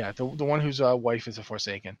 Yeah, the one whose wife is a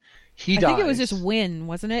Forsaken. I think it was just Win,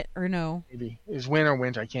 wasn't it? Or no? Maybe it was Win or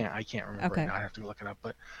Wint. I can't remember. Okay. Right now. I have to look it up.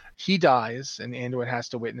 But he dies, and Anduin has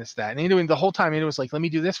to witness that. And Anduin, the whole time, Anduin's like, "Let me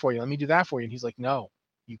do this for you. Let me do that for you." And he's like, "No,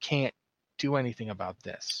 you can't do anything about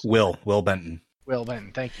this." Will Benton. Will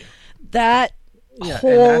Benton, thank you. That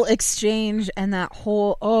whole exchange and that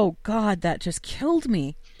whole, oh God, that just killed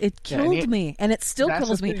me. It killed me, and it still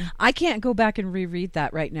kills me. I can't go back and reread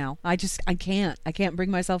that right now. I can't bring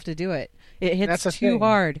myself to do it. It hits too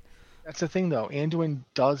hard. That's the thing, though. Anduin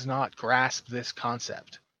does not grasp this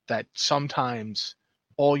concept that sometimes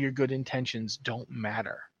all your good intentions don't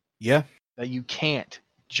matter. Yeah. That you can't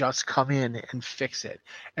just come in and fix it.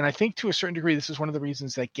 And I think to a certain degree, this is one of the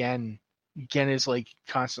reasons that Genn is like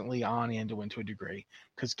constantly on Anduin to a degree,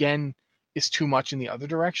 because Genn is too much in the other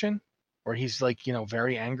direction, where he's like,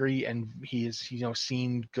 very angry, and he is,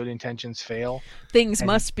 seen good intentions fail. Things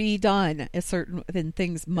must be done.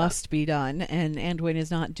 Things must be done, and Anduin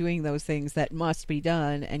is not doing those things that must be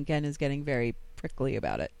done, and Genn is getting very prickly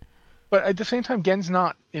about it. But at the same time, Genn's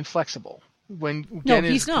not inflexible.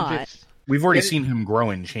 He's not. We've already seen him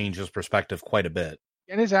grow and change his perspective quite a bit.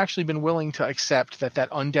 Genn has actually been willing to accept that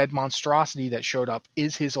undead monstrosity that showed up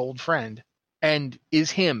is his old friend and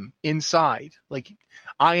is him inside. Like,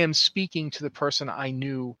 I am speaking to the person I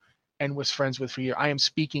knew and was friends with for years. I am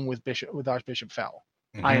speaking with Archbishop Fell.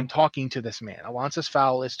 Mm-hmm. I am talking to this man. Alonsus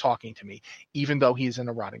Fowl is talking to me, even though he is in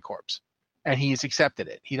a rotting corpse. And he has accepted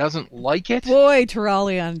it. He doesn't like it. Boy,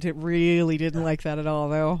 Turalyon really didn't like that at all,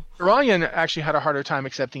 though. Turalyon actually had a harder time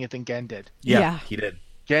accepting it than Genn did. Yeah, he did.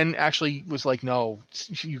 Genn actually was like, no,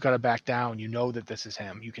 you got to back down. You know that this is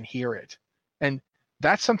him. You can hear it. And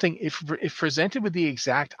that's something, if presented with the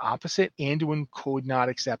exact opposite, Anduin could not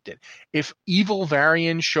accept it. If evil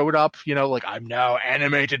Varian showed up, like, I'm now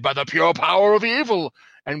animated by the pure power of evil,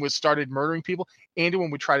 and started murdering people, Anduin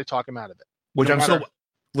would try to talk him out of it.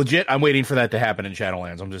 Which I'm waiting for that to happen in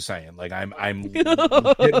Shadowlands. I'm just saying, like, I'm waiting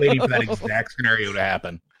for that exact scenario to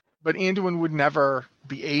happen. But Anduin would never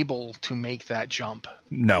be able to make that jump.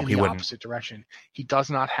 No, he wouldn't. Opposite direction. He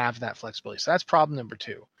does not have that flexibility. So that's problem number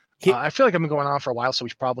 2. I feel like I've been going on for a while, so we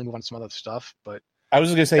should probably move on to some other stuff. But I was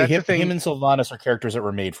going to say, him and Sylvanas are characters that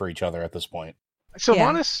were made for each other at this point.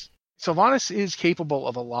 Sylvanas is capable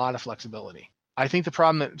of a lot of flexibility. I think the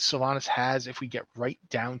problem that Sylvanas has, if we get right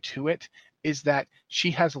down to it, is that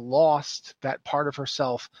she has lost that part of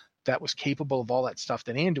herself that was capable of all that stuff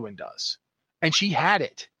that Anduin does. And she had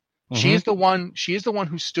it. Mm-hmm. She is the one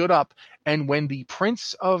who stood up, and when the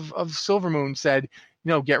Prince of Silvermoon said,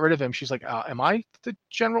 get rid of him, she's like, am I the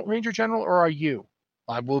Ranger General, or are you?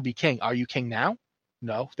 I will be king. Are you king now?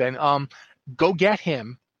 No. Then go get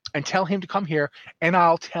him and tell him to come here, and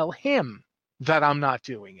I'll tell him that I'm not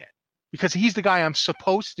doing it. Because he's the guy I'm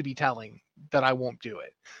supposed to be telling that I won't do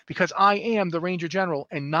it. Because I am the Ranger General,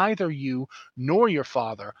 and neither you nor your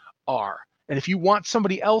father are. And if you want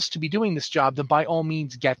somebody else to be doing this job, then by all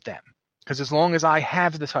means get them. Because as long as I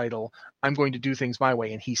have the title, I'm going to do things my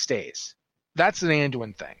way, and he stays. That's an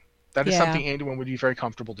Anduin thing. That is something Anduin would be very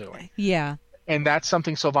comfortable doing. Yeah. And that's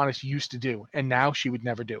something Sylvanas used to do, and now she would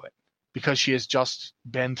never do it. Because she has just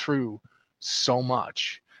been through so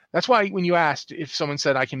much. That's why when you asked if someone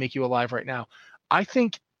said, I can make you alive right now, I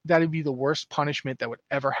think that would be the worst punishment that would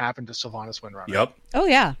ever happen to Sylvanas Windrunner. Yep. Oh,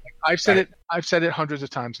 yeah. I've said it hundreds of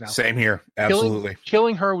times now. Same here. Absolutely.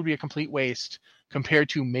 Killing her would be a complete waste compared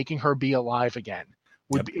to making her be alive again.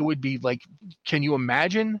 It would be like, can you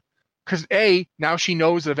imagine? Because A, now she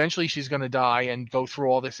knows that eventually she's going to die and go through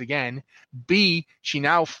all this again. B, she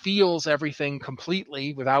now feels everything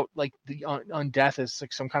completely without like the undeath as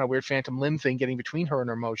like some kind of weird phantom limb thing getting between her and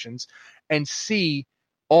her emotions. And C,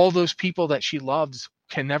 all those people that she loves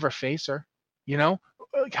can never face her.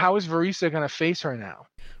 how is Vereesa going to face her now?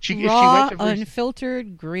 If she went to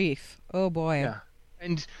unfiltered grief. Oh boy. Yeah.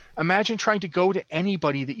 And imagine trying to go to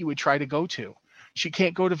anybody that you would try to go to. She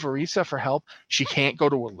can't go to Vereesa for help. She can't go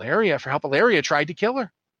to Alleria for help. Alleria tried to kill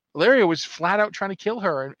her. Alleria was flat out trying to kill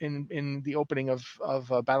her in the opening of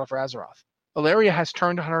Battle for Azeroth. Alleria has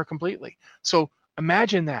turned on her completely. So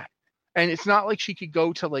imagine that. And it's not like she could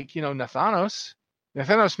go to Nathanos.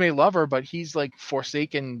 Nathanos may love her, but he's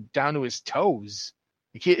forsaken down to his toes.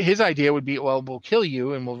 His idea would be, well, we'll kill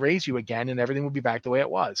you and we'll raise you again, and everything will be back the way it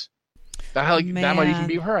was. That might even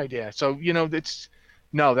be her idea. So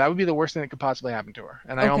that would be the worst thing that could possibly happen to her.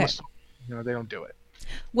 And I almost, they don't do it.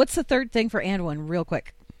 What's the third thing for Anduin, real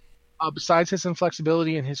quick? Besides his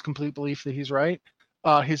inflexibility and his complete belief that he's right,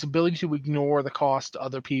 his ability to ignore the cost to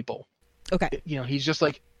other people. Okay. He's just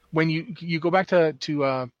when you go back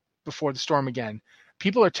to Before the Storm again.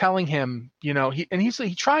 People are telling him,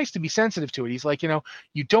 he tries to be sensitive to it. He's like,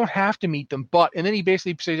 you don't have to meet them, and then he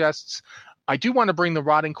basically suggests, I do want to bring the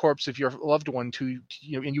rotting corpse of your loved one to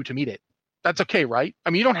you to meet it. That's okay, right? I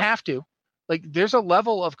mean, you don't have to. There's a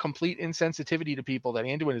level of complete insensitivity to people that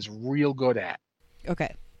Anduin is real good at.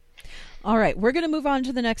 Okay. All right, we're going to move on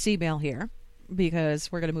to the next email here. Because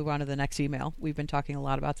we're going to move on to the next email. We've been talking a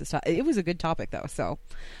lot about this. It was a good topic, though. So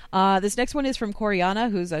this next one is from Coriana,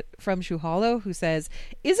 who's from Shuhalo, who says,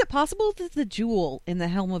 is it possible that the jewel in the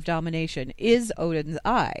Helm of Domination is Odin's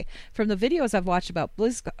Eye? From the videos I've watched about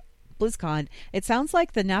BlizzCon, it sounds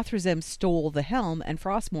like the Nathrezim stole the helm and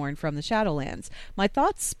Frostmourne from the Shadowlands. My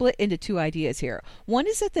thoughts split into two ideas here. One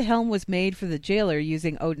is that the helm was made for the jailer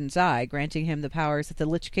using Odin's Eye, granting him the powers that the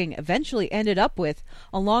Lich King eventually ended up with,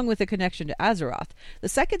 along with a connection to Azeroth. The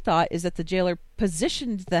second thought is that the jailer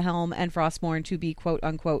positioned the helm and Frostmourne to be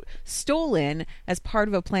quote-unquote stolen as part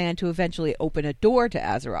of a plan to eventually open a door to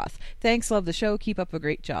Azeroth. Thanks, love the show, keep up a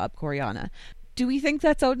great job, Coriana. Do we think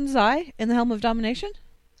that's Odin's Eye in the Helm of Domination?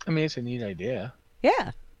 I mean, it's a neat idea.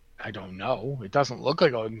 Yeah. I don't know. It doesn't look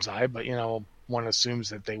like Odin's Eye, but, one assumes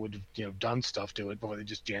that they would have, done stuff to it before they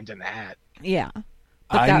just jammed it in the hat. Yeah.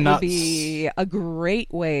 But that would be a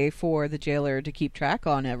great way for the jailer to keep track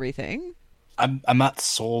on everything. I'm not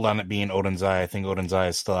sold on it being Odin's Eye. I think Odin's Eye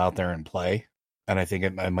is still out there in play. And I think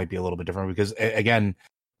it might be a little bit different because, again,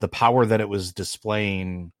 the power that it was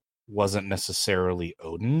displaying wasn't necessarily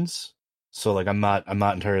Odin's. So I'm not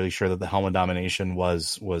entirely sure that the Helm of Domination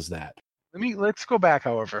was that. Let's go back,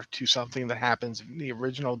 however, to something that happens in the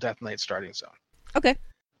original Death Knight starting zone. Okay.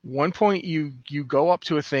 One point you go up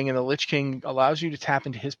to a thing and the Lich King allows you to tap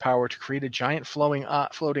into his power to create a giant floating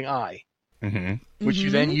eye, which you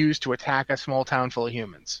then use to attack a small town full of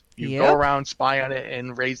humans. You go around, spy on it,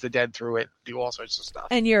 and raise the dead through it, do all sorts of stuff.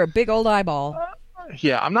 And you're a big old eyeball.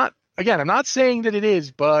 I'm not saying that it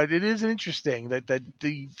is, but it is interesting that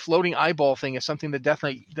the floating eyeball thing is something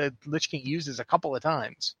that Lich King uses a couple of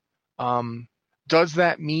times. Does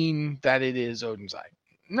that mean that it is Odin's Eye?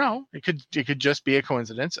 No, it could just be a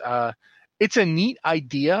coincidence. It's a neat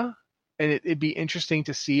idea, and it'd be interesting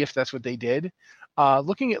to see if that's what they did.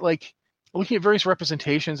 Looking at various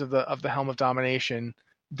representations of the Helm of Domination,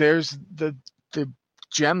 there's the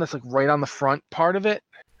gem that's right on the front part of it.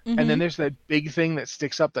 Mm-hmm. And then there's that big thing that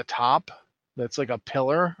sticks up the top. That's like a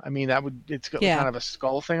pillar. I mean, it's got kind of a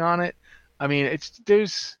skull thing on it. I mean, I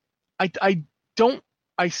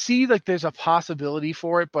see there's a possibility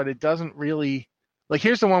for it, but it doesn't really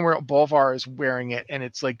here's the one where Bolvar is wearing it and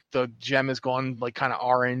it's the gem is gone kind of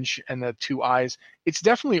orange and the two eyes. It's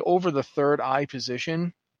definitely over the third eye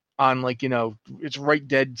position on it's right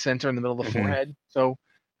dead center in the middle of the forehead. So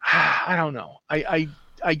I don't know.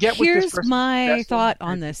 I get what here's my thought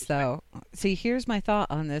on this, though. See, here's my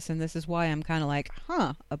thought on this, and this is why I'm kind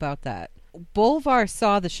of about that. Bolvar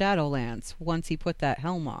saw the Shadowlands once he put that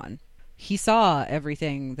helm on. He saw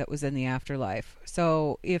everything that was in the afterlife.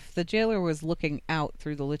 So if the jailer was looking out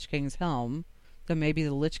through the Lich King's helm, then maybe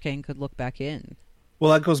the Lich King could look back in.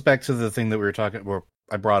 Well, that goes back to the thing that we were talking about.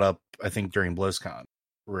 I brought up, I think, during BlizzCon,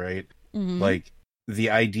 right? Mm-hmm.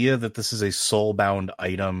 The idea that this is a soul-bound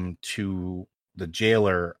item to the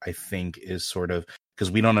jailer, I think, is sort of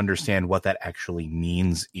because we don't understand what that actually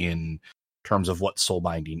means in terms of what soul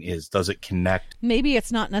binding is. Does it connect? Maybe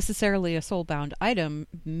it's not necessarily a soul bound item.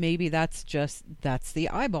 Maybe that's the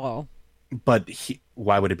eyeball. But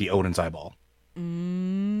why would it be Odin's eyeball?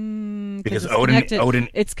 Because Odin,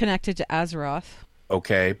 it's connected to Azeroth.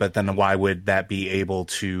 Okay, but then why would that be able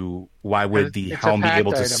to? Why would the helm be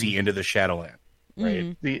able to see into the Shadowland?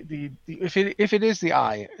 Right. Mm-hmm. If it is the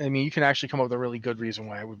eye, I mean, you can actually come up with a really good reason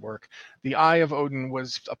why it would work. The Eye of Odin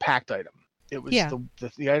was a pact item. It was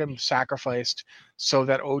the item sacrificed so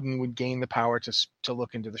that Odin would gain the power to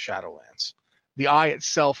look into the Shadowlands. the eye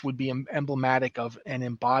itself would be emblematic of and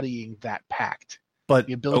embodying that pact. But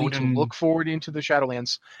the ability to look forward into the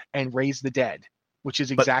Shadowlands and raise the dead, which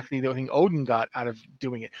is exactly the thing Odin got out of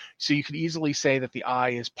doing it. So you could easily say that the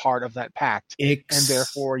eye is part of that pact and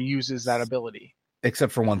therefore uses that ability.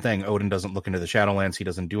 Except for one thing, Odin doesn't look into the Shadowlands. He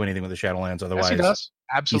doesn't do anything with the Shadowlands. Otherwise, yes, he does.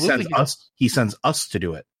 Absolutely, he sends us to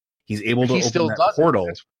do it. He's able to open that portal.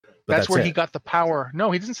 That's where he got the power.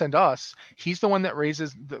 No, he doesn't send us. He's the one that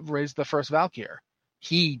raised the first Valkyr.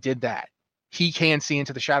 He did that. He can see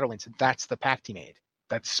into the Shadowlands. That's the pact he made.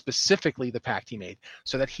 That's specifically the pact he made,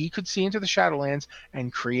 so that he could see into the Shadowlands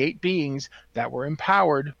and create beings that were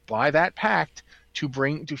empowered by that pact to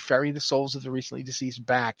ferry the souls of the recently deceased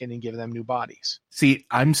back and then give them new bodies. See,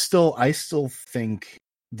 I still think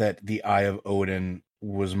that the Eye of Odin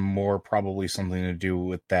was more probably something to do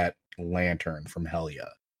with that lantern from Helya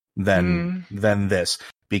than this,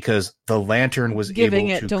 because the lantern was giving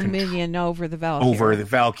able it dominion over the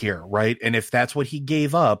Valkyr, right? And if that's what he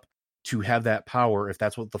gave up to have that power, if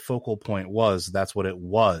that's what the focal point was, that's what it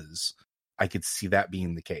was. I could see that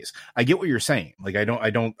being the case. I get what you're saying. Like,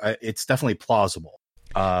 it's definitely plausible.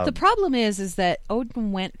 The problem is that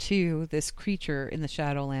Odin went to this creature in the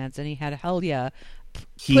Shadowlands, and he had Helya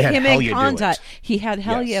put him in contact. He had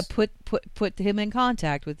Helya put him in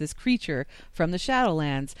contact with this creature from the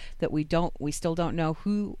Shadowlands that we still don't know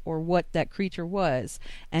who or what that creature was,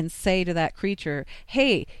 and say to that creature,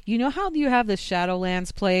 "Hey, you know how you have this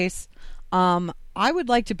Shadowlands place? I would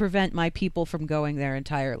like to prevent my people from going there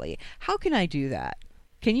entirely. How can I do that?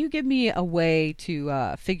 Can you give me a way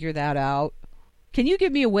to figure that out? Can you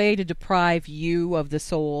give me a way to deprive you of the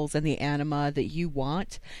souls and the anima that you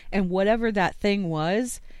want?" And whatever that thing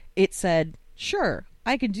was, it said, "Sure,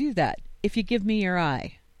 I can do that if you give me your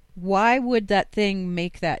eye." Why would that thing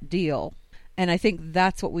make that deal? And I think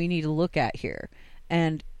that's what we need to look at here.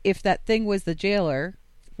 And if that thing was the jailer,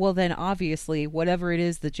 well, then obviously whatever it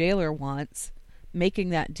is the jailer wants, making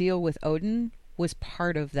that deal with Odin was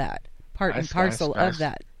part of that, part and parcel of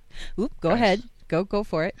that. Oop, go ahead. Go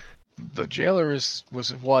for it. The jailer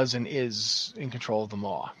was and is in control of the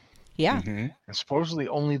Maw. Yeah. Mm-hmm. And supposedly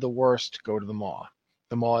only the worst go to the Maw.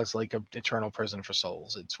 The Maw is like an eternal prison for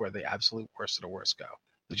souls. It's where the absolute worst of the worst go.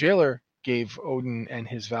 The jailer gave Odin and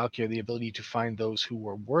his Valkyr the ability to find those who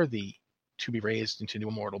were worthy to be raised into new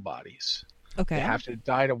immortal bodies. Okay. They have to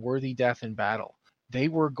die a worthy death in battle. They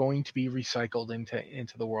were going to be recycled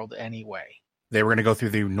into the world anyway. They were going to go through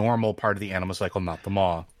the normal part of the anima cycle, not the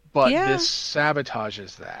Maw. But this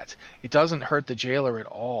sabotages that. It doesn't hurt the jailer at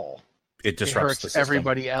all. It disrupts the system.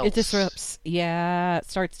 Everybody else. It disrupts. Yeah, it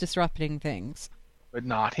starts disrupting things. But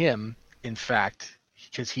not him, in fact,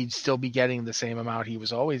 because he'd still be getting the same amount he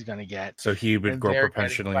was always going to get. So he would grow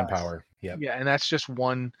proportionally in power. Yep. Yeah, and that's just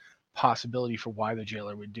one possibility for why the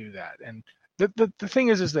jailer would do that. And the thing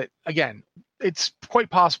is that, again, it's quite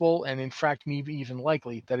possible, and in fact, maybe even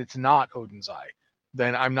likely, that it's not Odin's eye.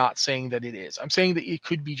 Then I'm not saying that it is. I'm saying that it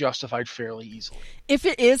could be justified fairly easily. If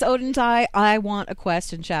it is Odin's eye, I want a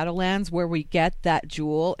quest in Shadowlands where we get that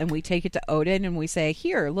jewel and we take it to Odin and we say,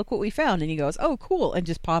 "Here, look what we found." And he goes, "Oh, cool," and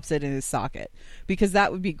just pops it in his socket. Because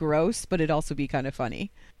that would be gross, but it'd also be kind of funny.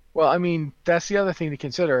 Well, I mean, that's the other thing to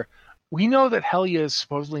consider. We know that Helya is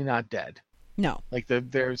supposedly not dead. No. Like,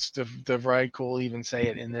 there's the Vrykul even say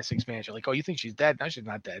it in this expansion. Like, "Oh, you think she's dead? No, she's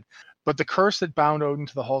not dead." But the curse that bound Odin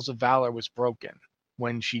to the Halls of Valor was broken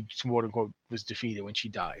when she, quote unquote, was defeated, when she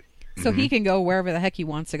died. So he can go wherever the heck he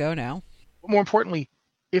wants to go now. But more importantly,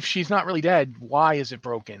 if she's not really dead, why is it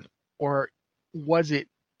broken? Or was it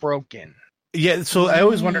broken? Yeah, so I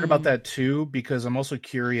always wondered about that too, because I'm also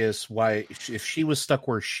curious why, if she was stuck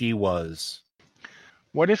where she was.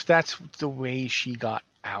 What if that's the way she got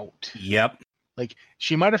out? Yep. Like,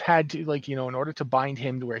 she might have had to, like, in order to bind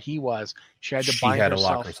him to where he was, she had to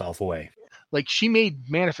lock herself away. Like, she made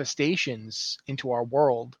manifestations into our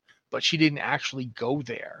world, but she didn't actually go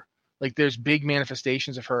there. Like, there's big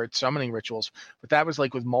manifestations of her at summoning rituals, but that was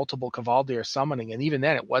like with multiple Kavaldir summoning, and even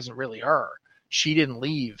then it wasn't really her. She didn't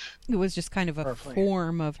leave. It was just kind of a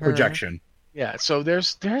form of her. Projection. Yeah, so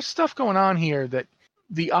there's stuff going on here that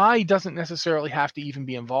the eye doesn't necessarily have to even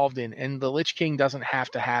be involved in, and the Lich King doesn't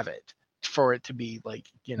have to have it for it to be, like,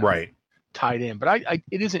 right, tied in. But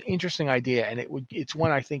it is an interesting idea, and it's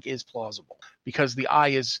one I think is plausible, because the eye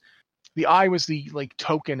was the, like,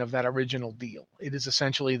 token of that original deal. It is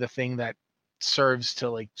essentially the thing that serves to,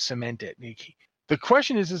 like, cement it. The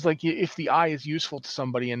question is like, if the eye is useful to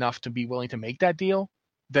somebody enough to be willing to make that deal,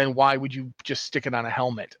 then why would you just stick it on a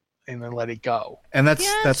helmet and then let it go? And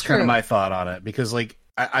that's kind of my thought on it, because, like,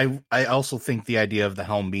 I also think the idea of the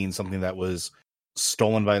helm being something that was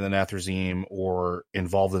stolen by the Nathrezim or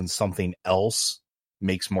involved in something else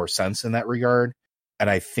makes more sense in that regard. And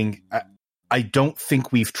I don't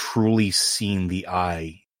think we've truly seen the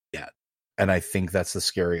eye yet. And I think that's the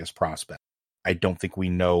scariest prospect. I don't think we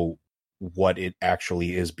know what it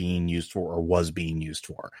actually is being used for or was being used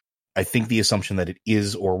for. I think the assumption that it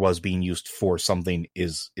is or was being used for something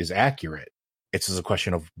is accurate. It's just a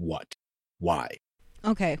question of what, why.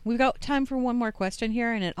 Okay, we've got time for one more question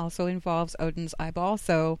here, and it also involves Odin's eyeball.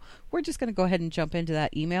 So we're just going to go ahead and jump into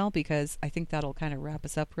that email because I think that'll kind of wrap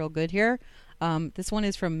us up real good here. This one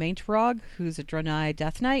is from Maintrog, who's a Draenei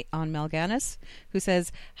Death Knight on Mal'Ganis, who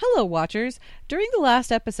says, "Hello, Watchers. During the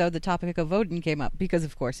last episode, the topic of Odin came up, because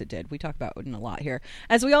of course it did. We talk about Odin a lot here.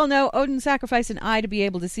 As we all know, Odin sacrificed an eye to be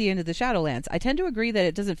able to see into the Shadowlands. I tend to agree that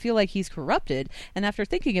it doesn't feel like he's corrupted, and after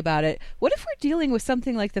thinking about it, what if we're dealing with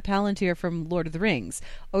something like the Palantir from Lord of the Rings?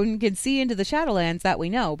 Odin can see into the Shadowlands, that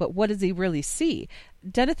we know, but what does he really see?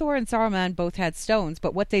 Denethor and Saruman both had stones,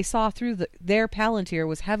 but what they saw through their Palantir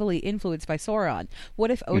was heavily influenced by Sauron. What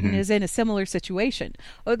if Odin is in a similar situation?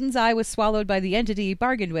 Odin's eye was swallowed by the entity he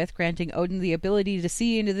bargained with, granting Odin the ability to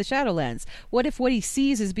see into the Shadowlands. What if what he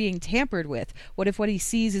sees is being tampered with? What if what he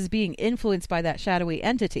sees is being influenced by that shadowy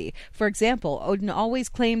entity? For example, Odin always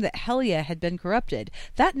claimed that Helya had been corrupted.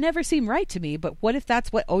 That never seemed right to me, but what if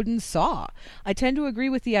that's what Odin saw? I tend to agree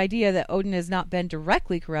with the idea that Odin has not been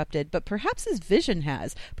directly corrupted, but perhaps his vision has.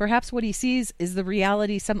 Perhaps what he sees is the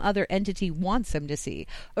reality some other entity wants him to see.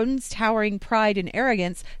 Odin's towering pride and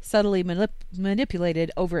arrogance subtly manipulated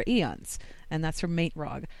over eons." And that's from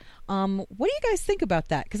Maintrog. What do you guys think about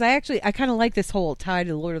that? Because I kind of like this whole tie to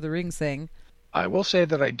the Lord of the Rings thing. I will say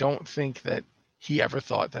that I don't think that he ever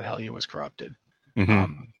thought that Helya was corrupted.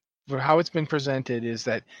 How it's been presented is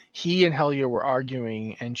that he and Helya were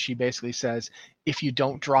arguing, and she basically says, "If you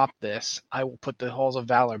don't drop this, I will put the Halls of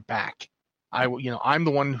Valor back. I'm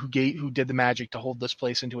the one who did the magic to hold this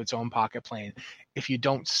place into its own pocket plane. If you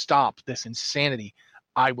don't stop this insanity,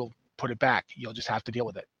 I will put it back. You'll just have to deal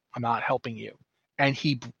with it. I'm not helping you." And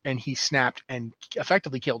he snapped and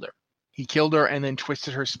effectively killed her. He killed her and then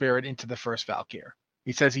twisted her spirit into the first Valkyr.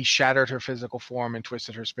 He says he shattered her physical form and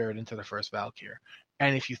twisted her spirit into the first Valkyr.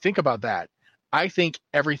 And if you think about that, I think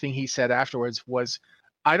everything he said afterwards was,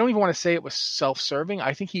 I don't even want to say it was self-serving.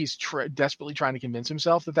 I think he's desperately trying to convince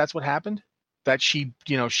himself that that's what happened. That she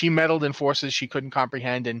meddled in forces she couldn't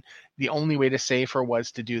comprehend, and the only way to save her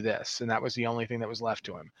was to do this, and that was the only thing that was left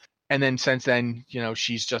to him. And then since then,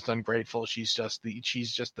 she's just ungrateful. She's just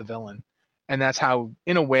the villain, and that's how,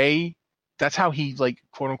 in a way, that's how he, like,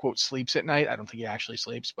 quote unquote sleeps at night. I don't think he actually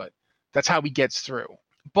sleeps, but that's how he gets through.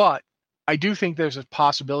 But I do think there's a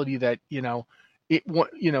possibility that you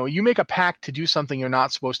make a pact to do something you're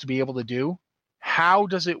not supposed to be able to do. How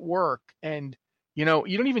does it work? And you don't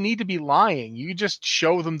even need to be lying. You just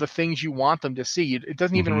show them the things you want them to see. It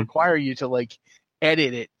doesn't even require you to, like,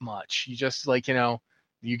 edit it much. You just, like,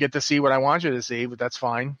 you get to see what I want you to see, but that's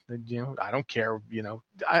fine. I don't care.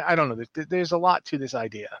 I don't know. There's a lot to this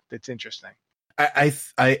idea that's interesting. I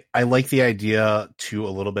like the idea too, a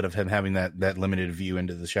little bit of him having that limited view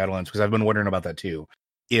into the Shadowlands, because I've been wondering about that too.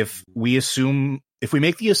 If we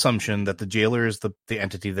make the assumption that the jailer is the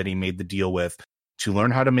entity that he made the deal with to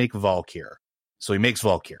learn how to make Valkyr. So he makes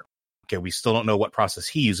Valkyr. Okay, we still don't know what process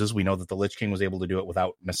he uses. We know that the Lich King was able to do it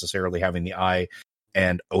without necessarily having the eye,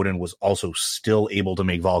 and Odin was also still able to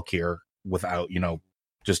make Valkyr without,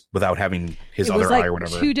 just without having his other eye or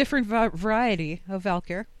whatever. Two different variety of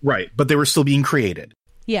Valkyr. Right, but they were still being created.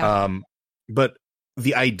 Yeah. But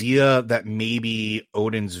the idea that maybe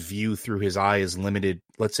Odin's view through his eye is limited,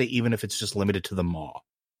 let's say even if it's just limited to the maw,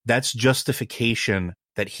 that's justification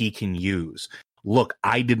that he can use. Look,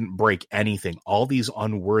 I didn't break anything. All these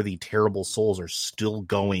unworthy, terrible souls are still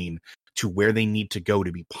going to where they need to go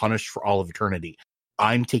to be punished for all of eternity.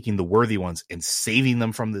 I'm taking the worthy ones and saving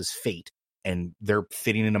them from this fate, and they're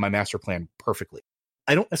fitting into my master plan perfectly.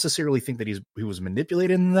 I don't necessarily think that he was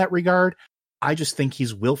manipulated in that regard. I just think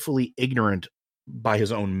he's willfully ignorant by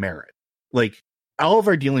his own merit. Like, all of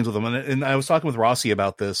our dealings with him, and I was talking with Rossi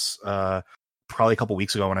about this probably a couple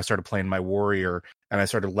weeks ago when I started playing my warrior and I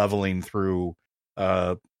started leveling through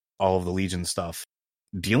all of the Legion stuff.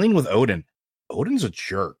 Dealing with Odin's a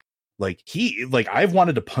jerk. I've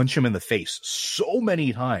wanted to punch him in the face so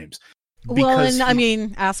many times. Well,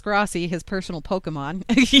 and ask Rossi, his personal Pokemon.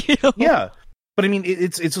 Yeah, but I mean,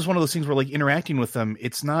 it's just one of those things where, like, interacting with them,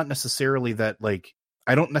 it's not necessarily that, like,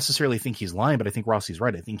 I don't necessarily think he's lying, but I think Rossi's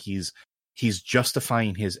right. I think he's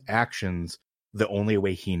justifying his actions the only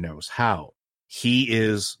way he knows how. He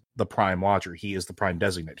is the Prime Watcher. He is the Prime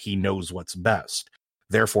Designate. He knows what's best.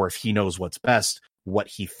 Therefore, if he knows what's best, what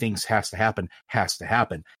he thinks has to happen,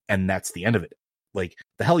 and that's the end of it. Like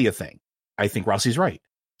the Helia thing, I think Rossi's right.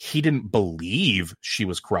 He didn't believe she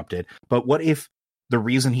was corrupted, but what if the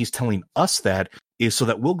reason he's telling us that is so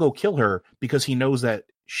that we'll go kill her because he knows that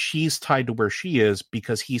she's tied to where she is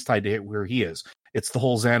because he's tied to where he is. It's the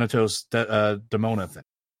whole Xanatos Demona thing.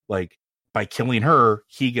 Like, by killing her,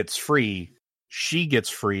 he gets free, she gets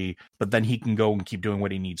free, but then he can go and keep doing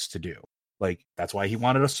what he needs to do. Like, that's why he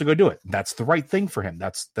wanted us to go do it. That's the right thing for him.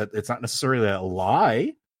 That it's not necessarily a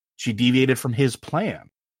lie. She deviated from his plan.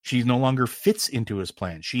 She no longer fits into his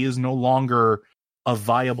plan. She is no longer a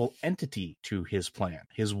viable entity to his plan,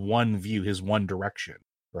 his one view, his one direction,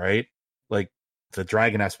 right? Like, the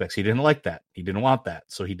dragon aspects, he didn't like that. He didn't want that.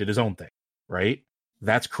 So he did his own thing, right?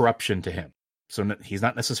 That's corruption to him. So he's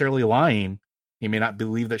not necessarily lying. He may not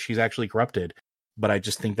believe that she's actually corrupted, but I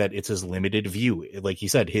just think that it's his limited view. Like he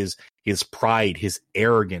said, his pride, his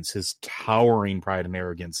arrogance, his towering pride and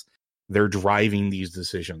arrogance, they're driving these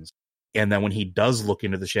decisions. And then when he does look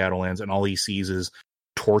into the Shadowlands and all he sees is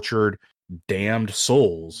tortured, damned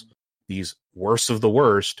souls, these worst of the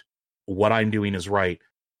worst, what I'm doing is right.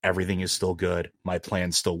 Everything is still good. My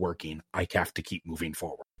plan's still working. I have to keep moving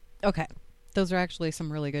forward. Okay. Those are actually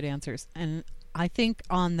some really good answers. And I think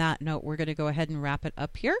on that note, we're going to go ahead and wrap it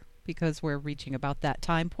up here because we're reaching about that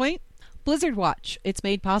time point. Blizzard Watch. It's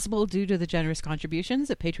made possible due to the generous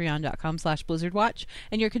contributions at patreon.com/BlizzardWatch,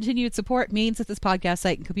 and your continued support means that this podcast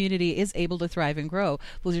site and community is able to thrive and grow.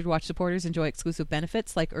 Blizzard Watch supporters enjoy exclusive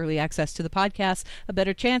benefits like early access to the podcast, a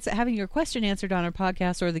better chance at having your question answered on our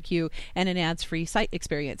podcast or the queue, and an ads-free site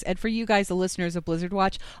experience. And for you guys, the listeners of Blizzard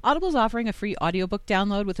Watch, Audible is offering a free audiobook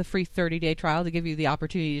download with a free 30-day trial to give you the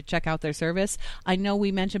opportunity to check out their service. I know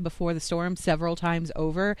we mentioned Before the Storm several times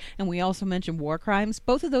over, and we also mentioned War Crimes.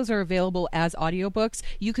 Both of those are available as audiobooks.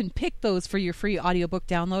 You can pick those for your free audiobook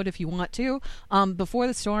download if you want to. Before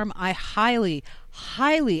the Storm, I highly,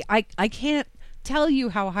 I can't tell you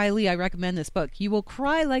how highly I recommend this book. You will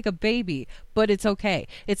cry like a baby, but it's okay.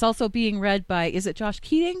 It's also being read by, is it Josh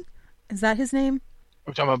Keating? Is that his name?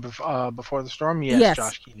 We're talking about Before the Storm? Yes,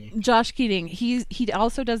 Josh Keating. Josh Keating. He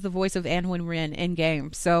also does the voice of Anduin Wrynn in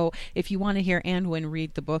game. So if you want to hear Anduin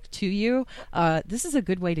read the book to you, this is a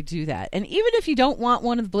good way to do that. And even if you don't want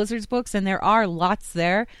one of Blizzard's books, and there are lots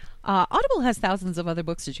there, Audible has thousands of other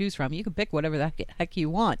books to choose from. You can pick whatever the heck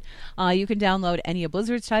you want. You can download any of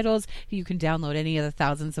Blizzard's titles. You can download any of the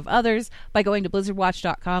thousands of others by going to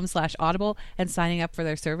blizzardwatch.com/audible and signing up for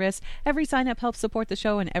their service. Every sign up helps support the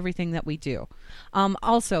show and everything that we do.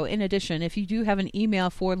 Also, in addition, if you do have an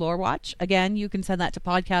email for Lore Watch, again, you can send that to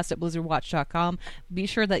podcast@blizzardwatch.com. Be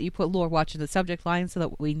sure that you put Lore Watch in the subject line so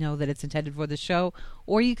that we know that it's intended for the show.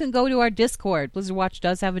 Or you can go to our Discord. Blizzard Watch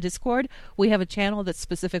does have a Discord. We have a channel that's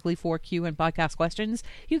specifically for Q and podcast questions.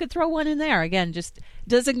 You could throw one in there. Again, just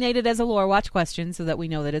designate it as a Lore Watch question so that we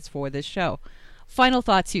know that it's for this show. Final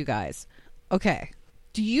thoughts, you guys. Okay.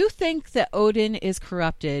 Do you think that Odin is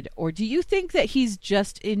corrupted, or do you think that he's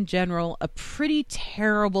just, in general, a pretty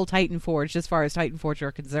terrible Titan Forged as far as Titan Forged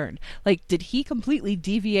are concerned? Like, did he completely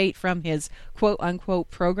deviate from his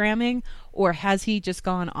quote-unquote programming, or has he just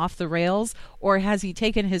gone off the rails, or has he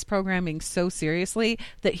taken his programming so seriously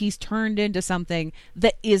that he's turned into something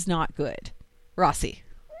that is not good? Rossi.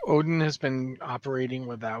 Odin has been operating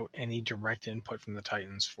without any direct input from the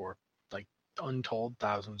Titans for, like, untold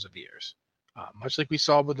thousands of years. Much like we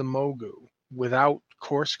saw with the Mogu, without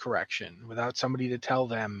course correction, without somebody to tell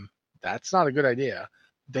them that's not a good idea,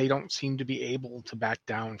 they don't seem to be able to back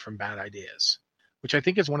down from bad ideas, which I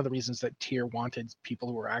think is one of the reasons that Tyr wanted people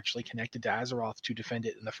who were actually connected to Azeroth to defend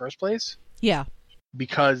it in the first place. Yeah.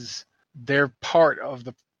 Because they're part of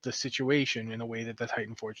the situation in a way that the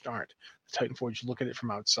Titan Forged aren't. The Titan Forged look at it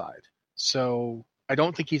from outside. So I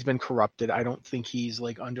don't think he's been corrupted. I don't think he's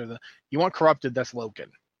like under the... You want corrupted, that's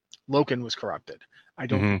Loken. Loken was corrupted. I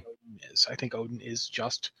don't think Odin is. I think Odin is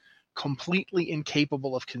just completely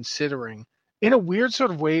incapable of considering. In a weird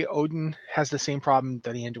sort of way, Odin has the same problem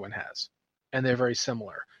that Anduin has. And they're very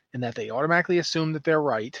similar in that they automatically assume that they're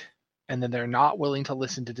right, and then they're not willing to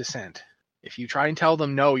listen to dissent. If you try and tell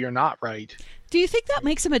them, no, you're not right. Do you think that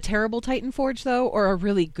makes him a terrible Titan Forged, though, or a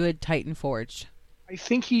really good Titan Forged? I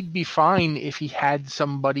think he'd be fine if he had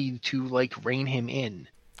somebody to, like, rein him in.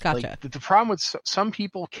 Gotcha. Like, the problem with some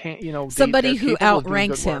people can't, you know... Somebody who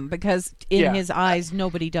outranks him, because in his eyes,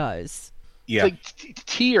 nobody does. Yeah. Like,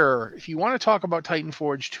 Tyr, if you want to talk about Titan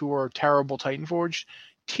Forged who are terrible Titan Forged,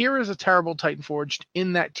 Tyr is a terrible Titan Forged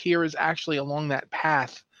in that Tyr is actually along that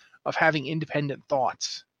path of having independent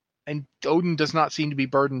thoughts. And Odin does not seem to be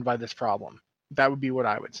burdened by this problem. That would be what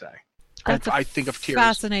I would say. I think of tears.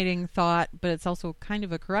 Fascinating thought, but it's also kind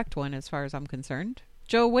of a correct one as far as I'm concerned.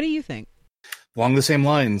 Joe, what do you think? Along the same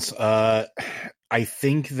lines, I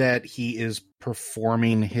think that he is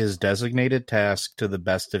performing his designated task to the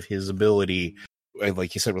best of his ability,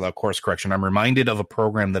 like you said, without course correction. I'm reminded of a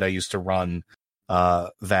program that I used to run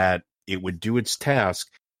that it would do its task,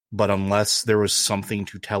 but unless there was something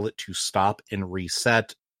to tell it to stop and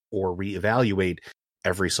reset or reevaluate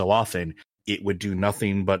every so often, it would do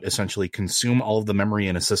nothing but essentially consume all of the memory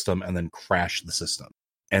in a system and then crash the system.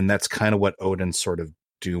 And that's kind of what Odin's sort of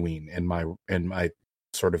doing in my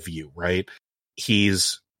sort of view, right?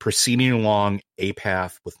 He's proceeding along a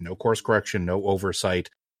path with no course correction, no oversight,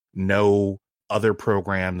 no other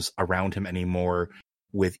programs around him anymore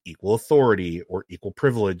with equal authority or equal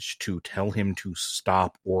privilege to tell him to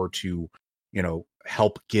stop or to,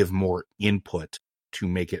 help give more input to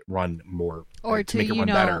make it run more, or to make it run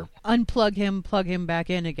better. Unplug him, plug him back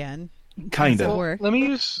in again. Kind of. Let me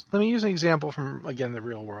use an example from, again, the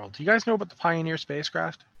real world. Do you guys know about the Pioneer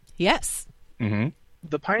spacecraft? Yes. Mm-hmm.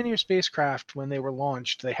 The Pioneer spacecraft, when they were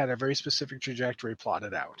launched, they had a very specific trajectory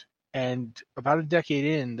plotted out. And about a decade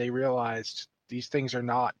in, they realized these things are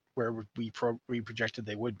not where we projected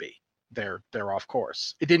they would be. They're off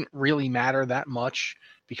course. It didn't really matter that much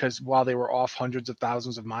because while they were off hundreds of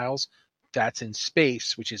thousands of miles, that's in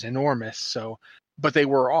space, which is enormous. But they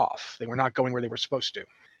were off. They were not going where they were supposed to.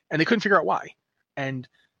 And they couldn't figure out why. And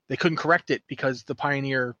they couldn't correct it because the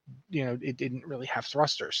Pioneer, it didn't really have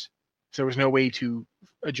thrusters. So there was no way to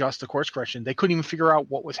adjust the course correction. They couldn't even figure out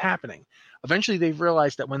what was happening. Eventually, they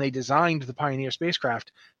realized that when they designed the Pioneer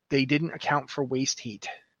spacecraft, they didn't account for waste heat.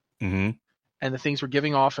 Mm-hmm. And the things were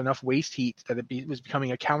giving off enough waste heat that it was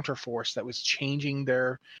becoming a counterforce that was changing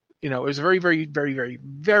their, it was a very, very, very, very,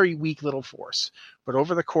 very weak little force. But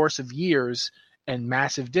over the course of years and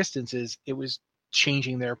massive distances, it was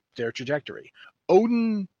changing their trajectory.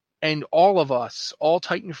 Odin and all of us, all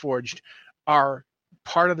Titan Forged, are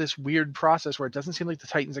part of this weird process where it doesn't seem like the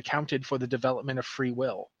Titans accounted for the development of free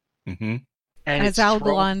will. Mm-hmm. And as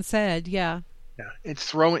Algalon said, yeah, it's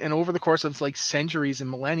throwing, and over the course of like centuries and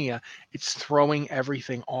millennia, it's throwing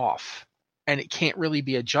everything off, and it can't really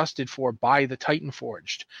be adjusted for by the Titan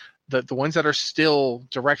Forged. The ones that are still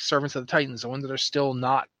direct servants of the Titans, the ones that are still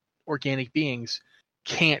not organic beings,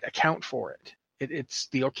 can't account for it. It's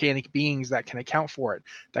the organic beings that can account for it,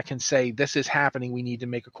 that can say, this is happening, we need to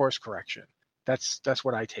make a course correction. That's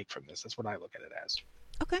what I take from this. That's what I look at it as.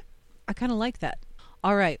 Okay. I kind of like that.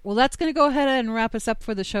 All right. Well, that's going to go ahead and wrap us up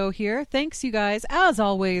for the show here. Thanks, you guys, as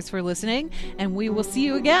always, for listening, and we will see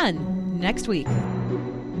you again next week.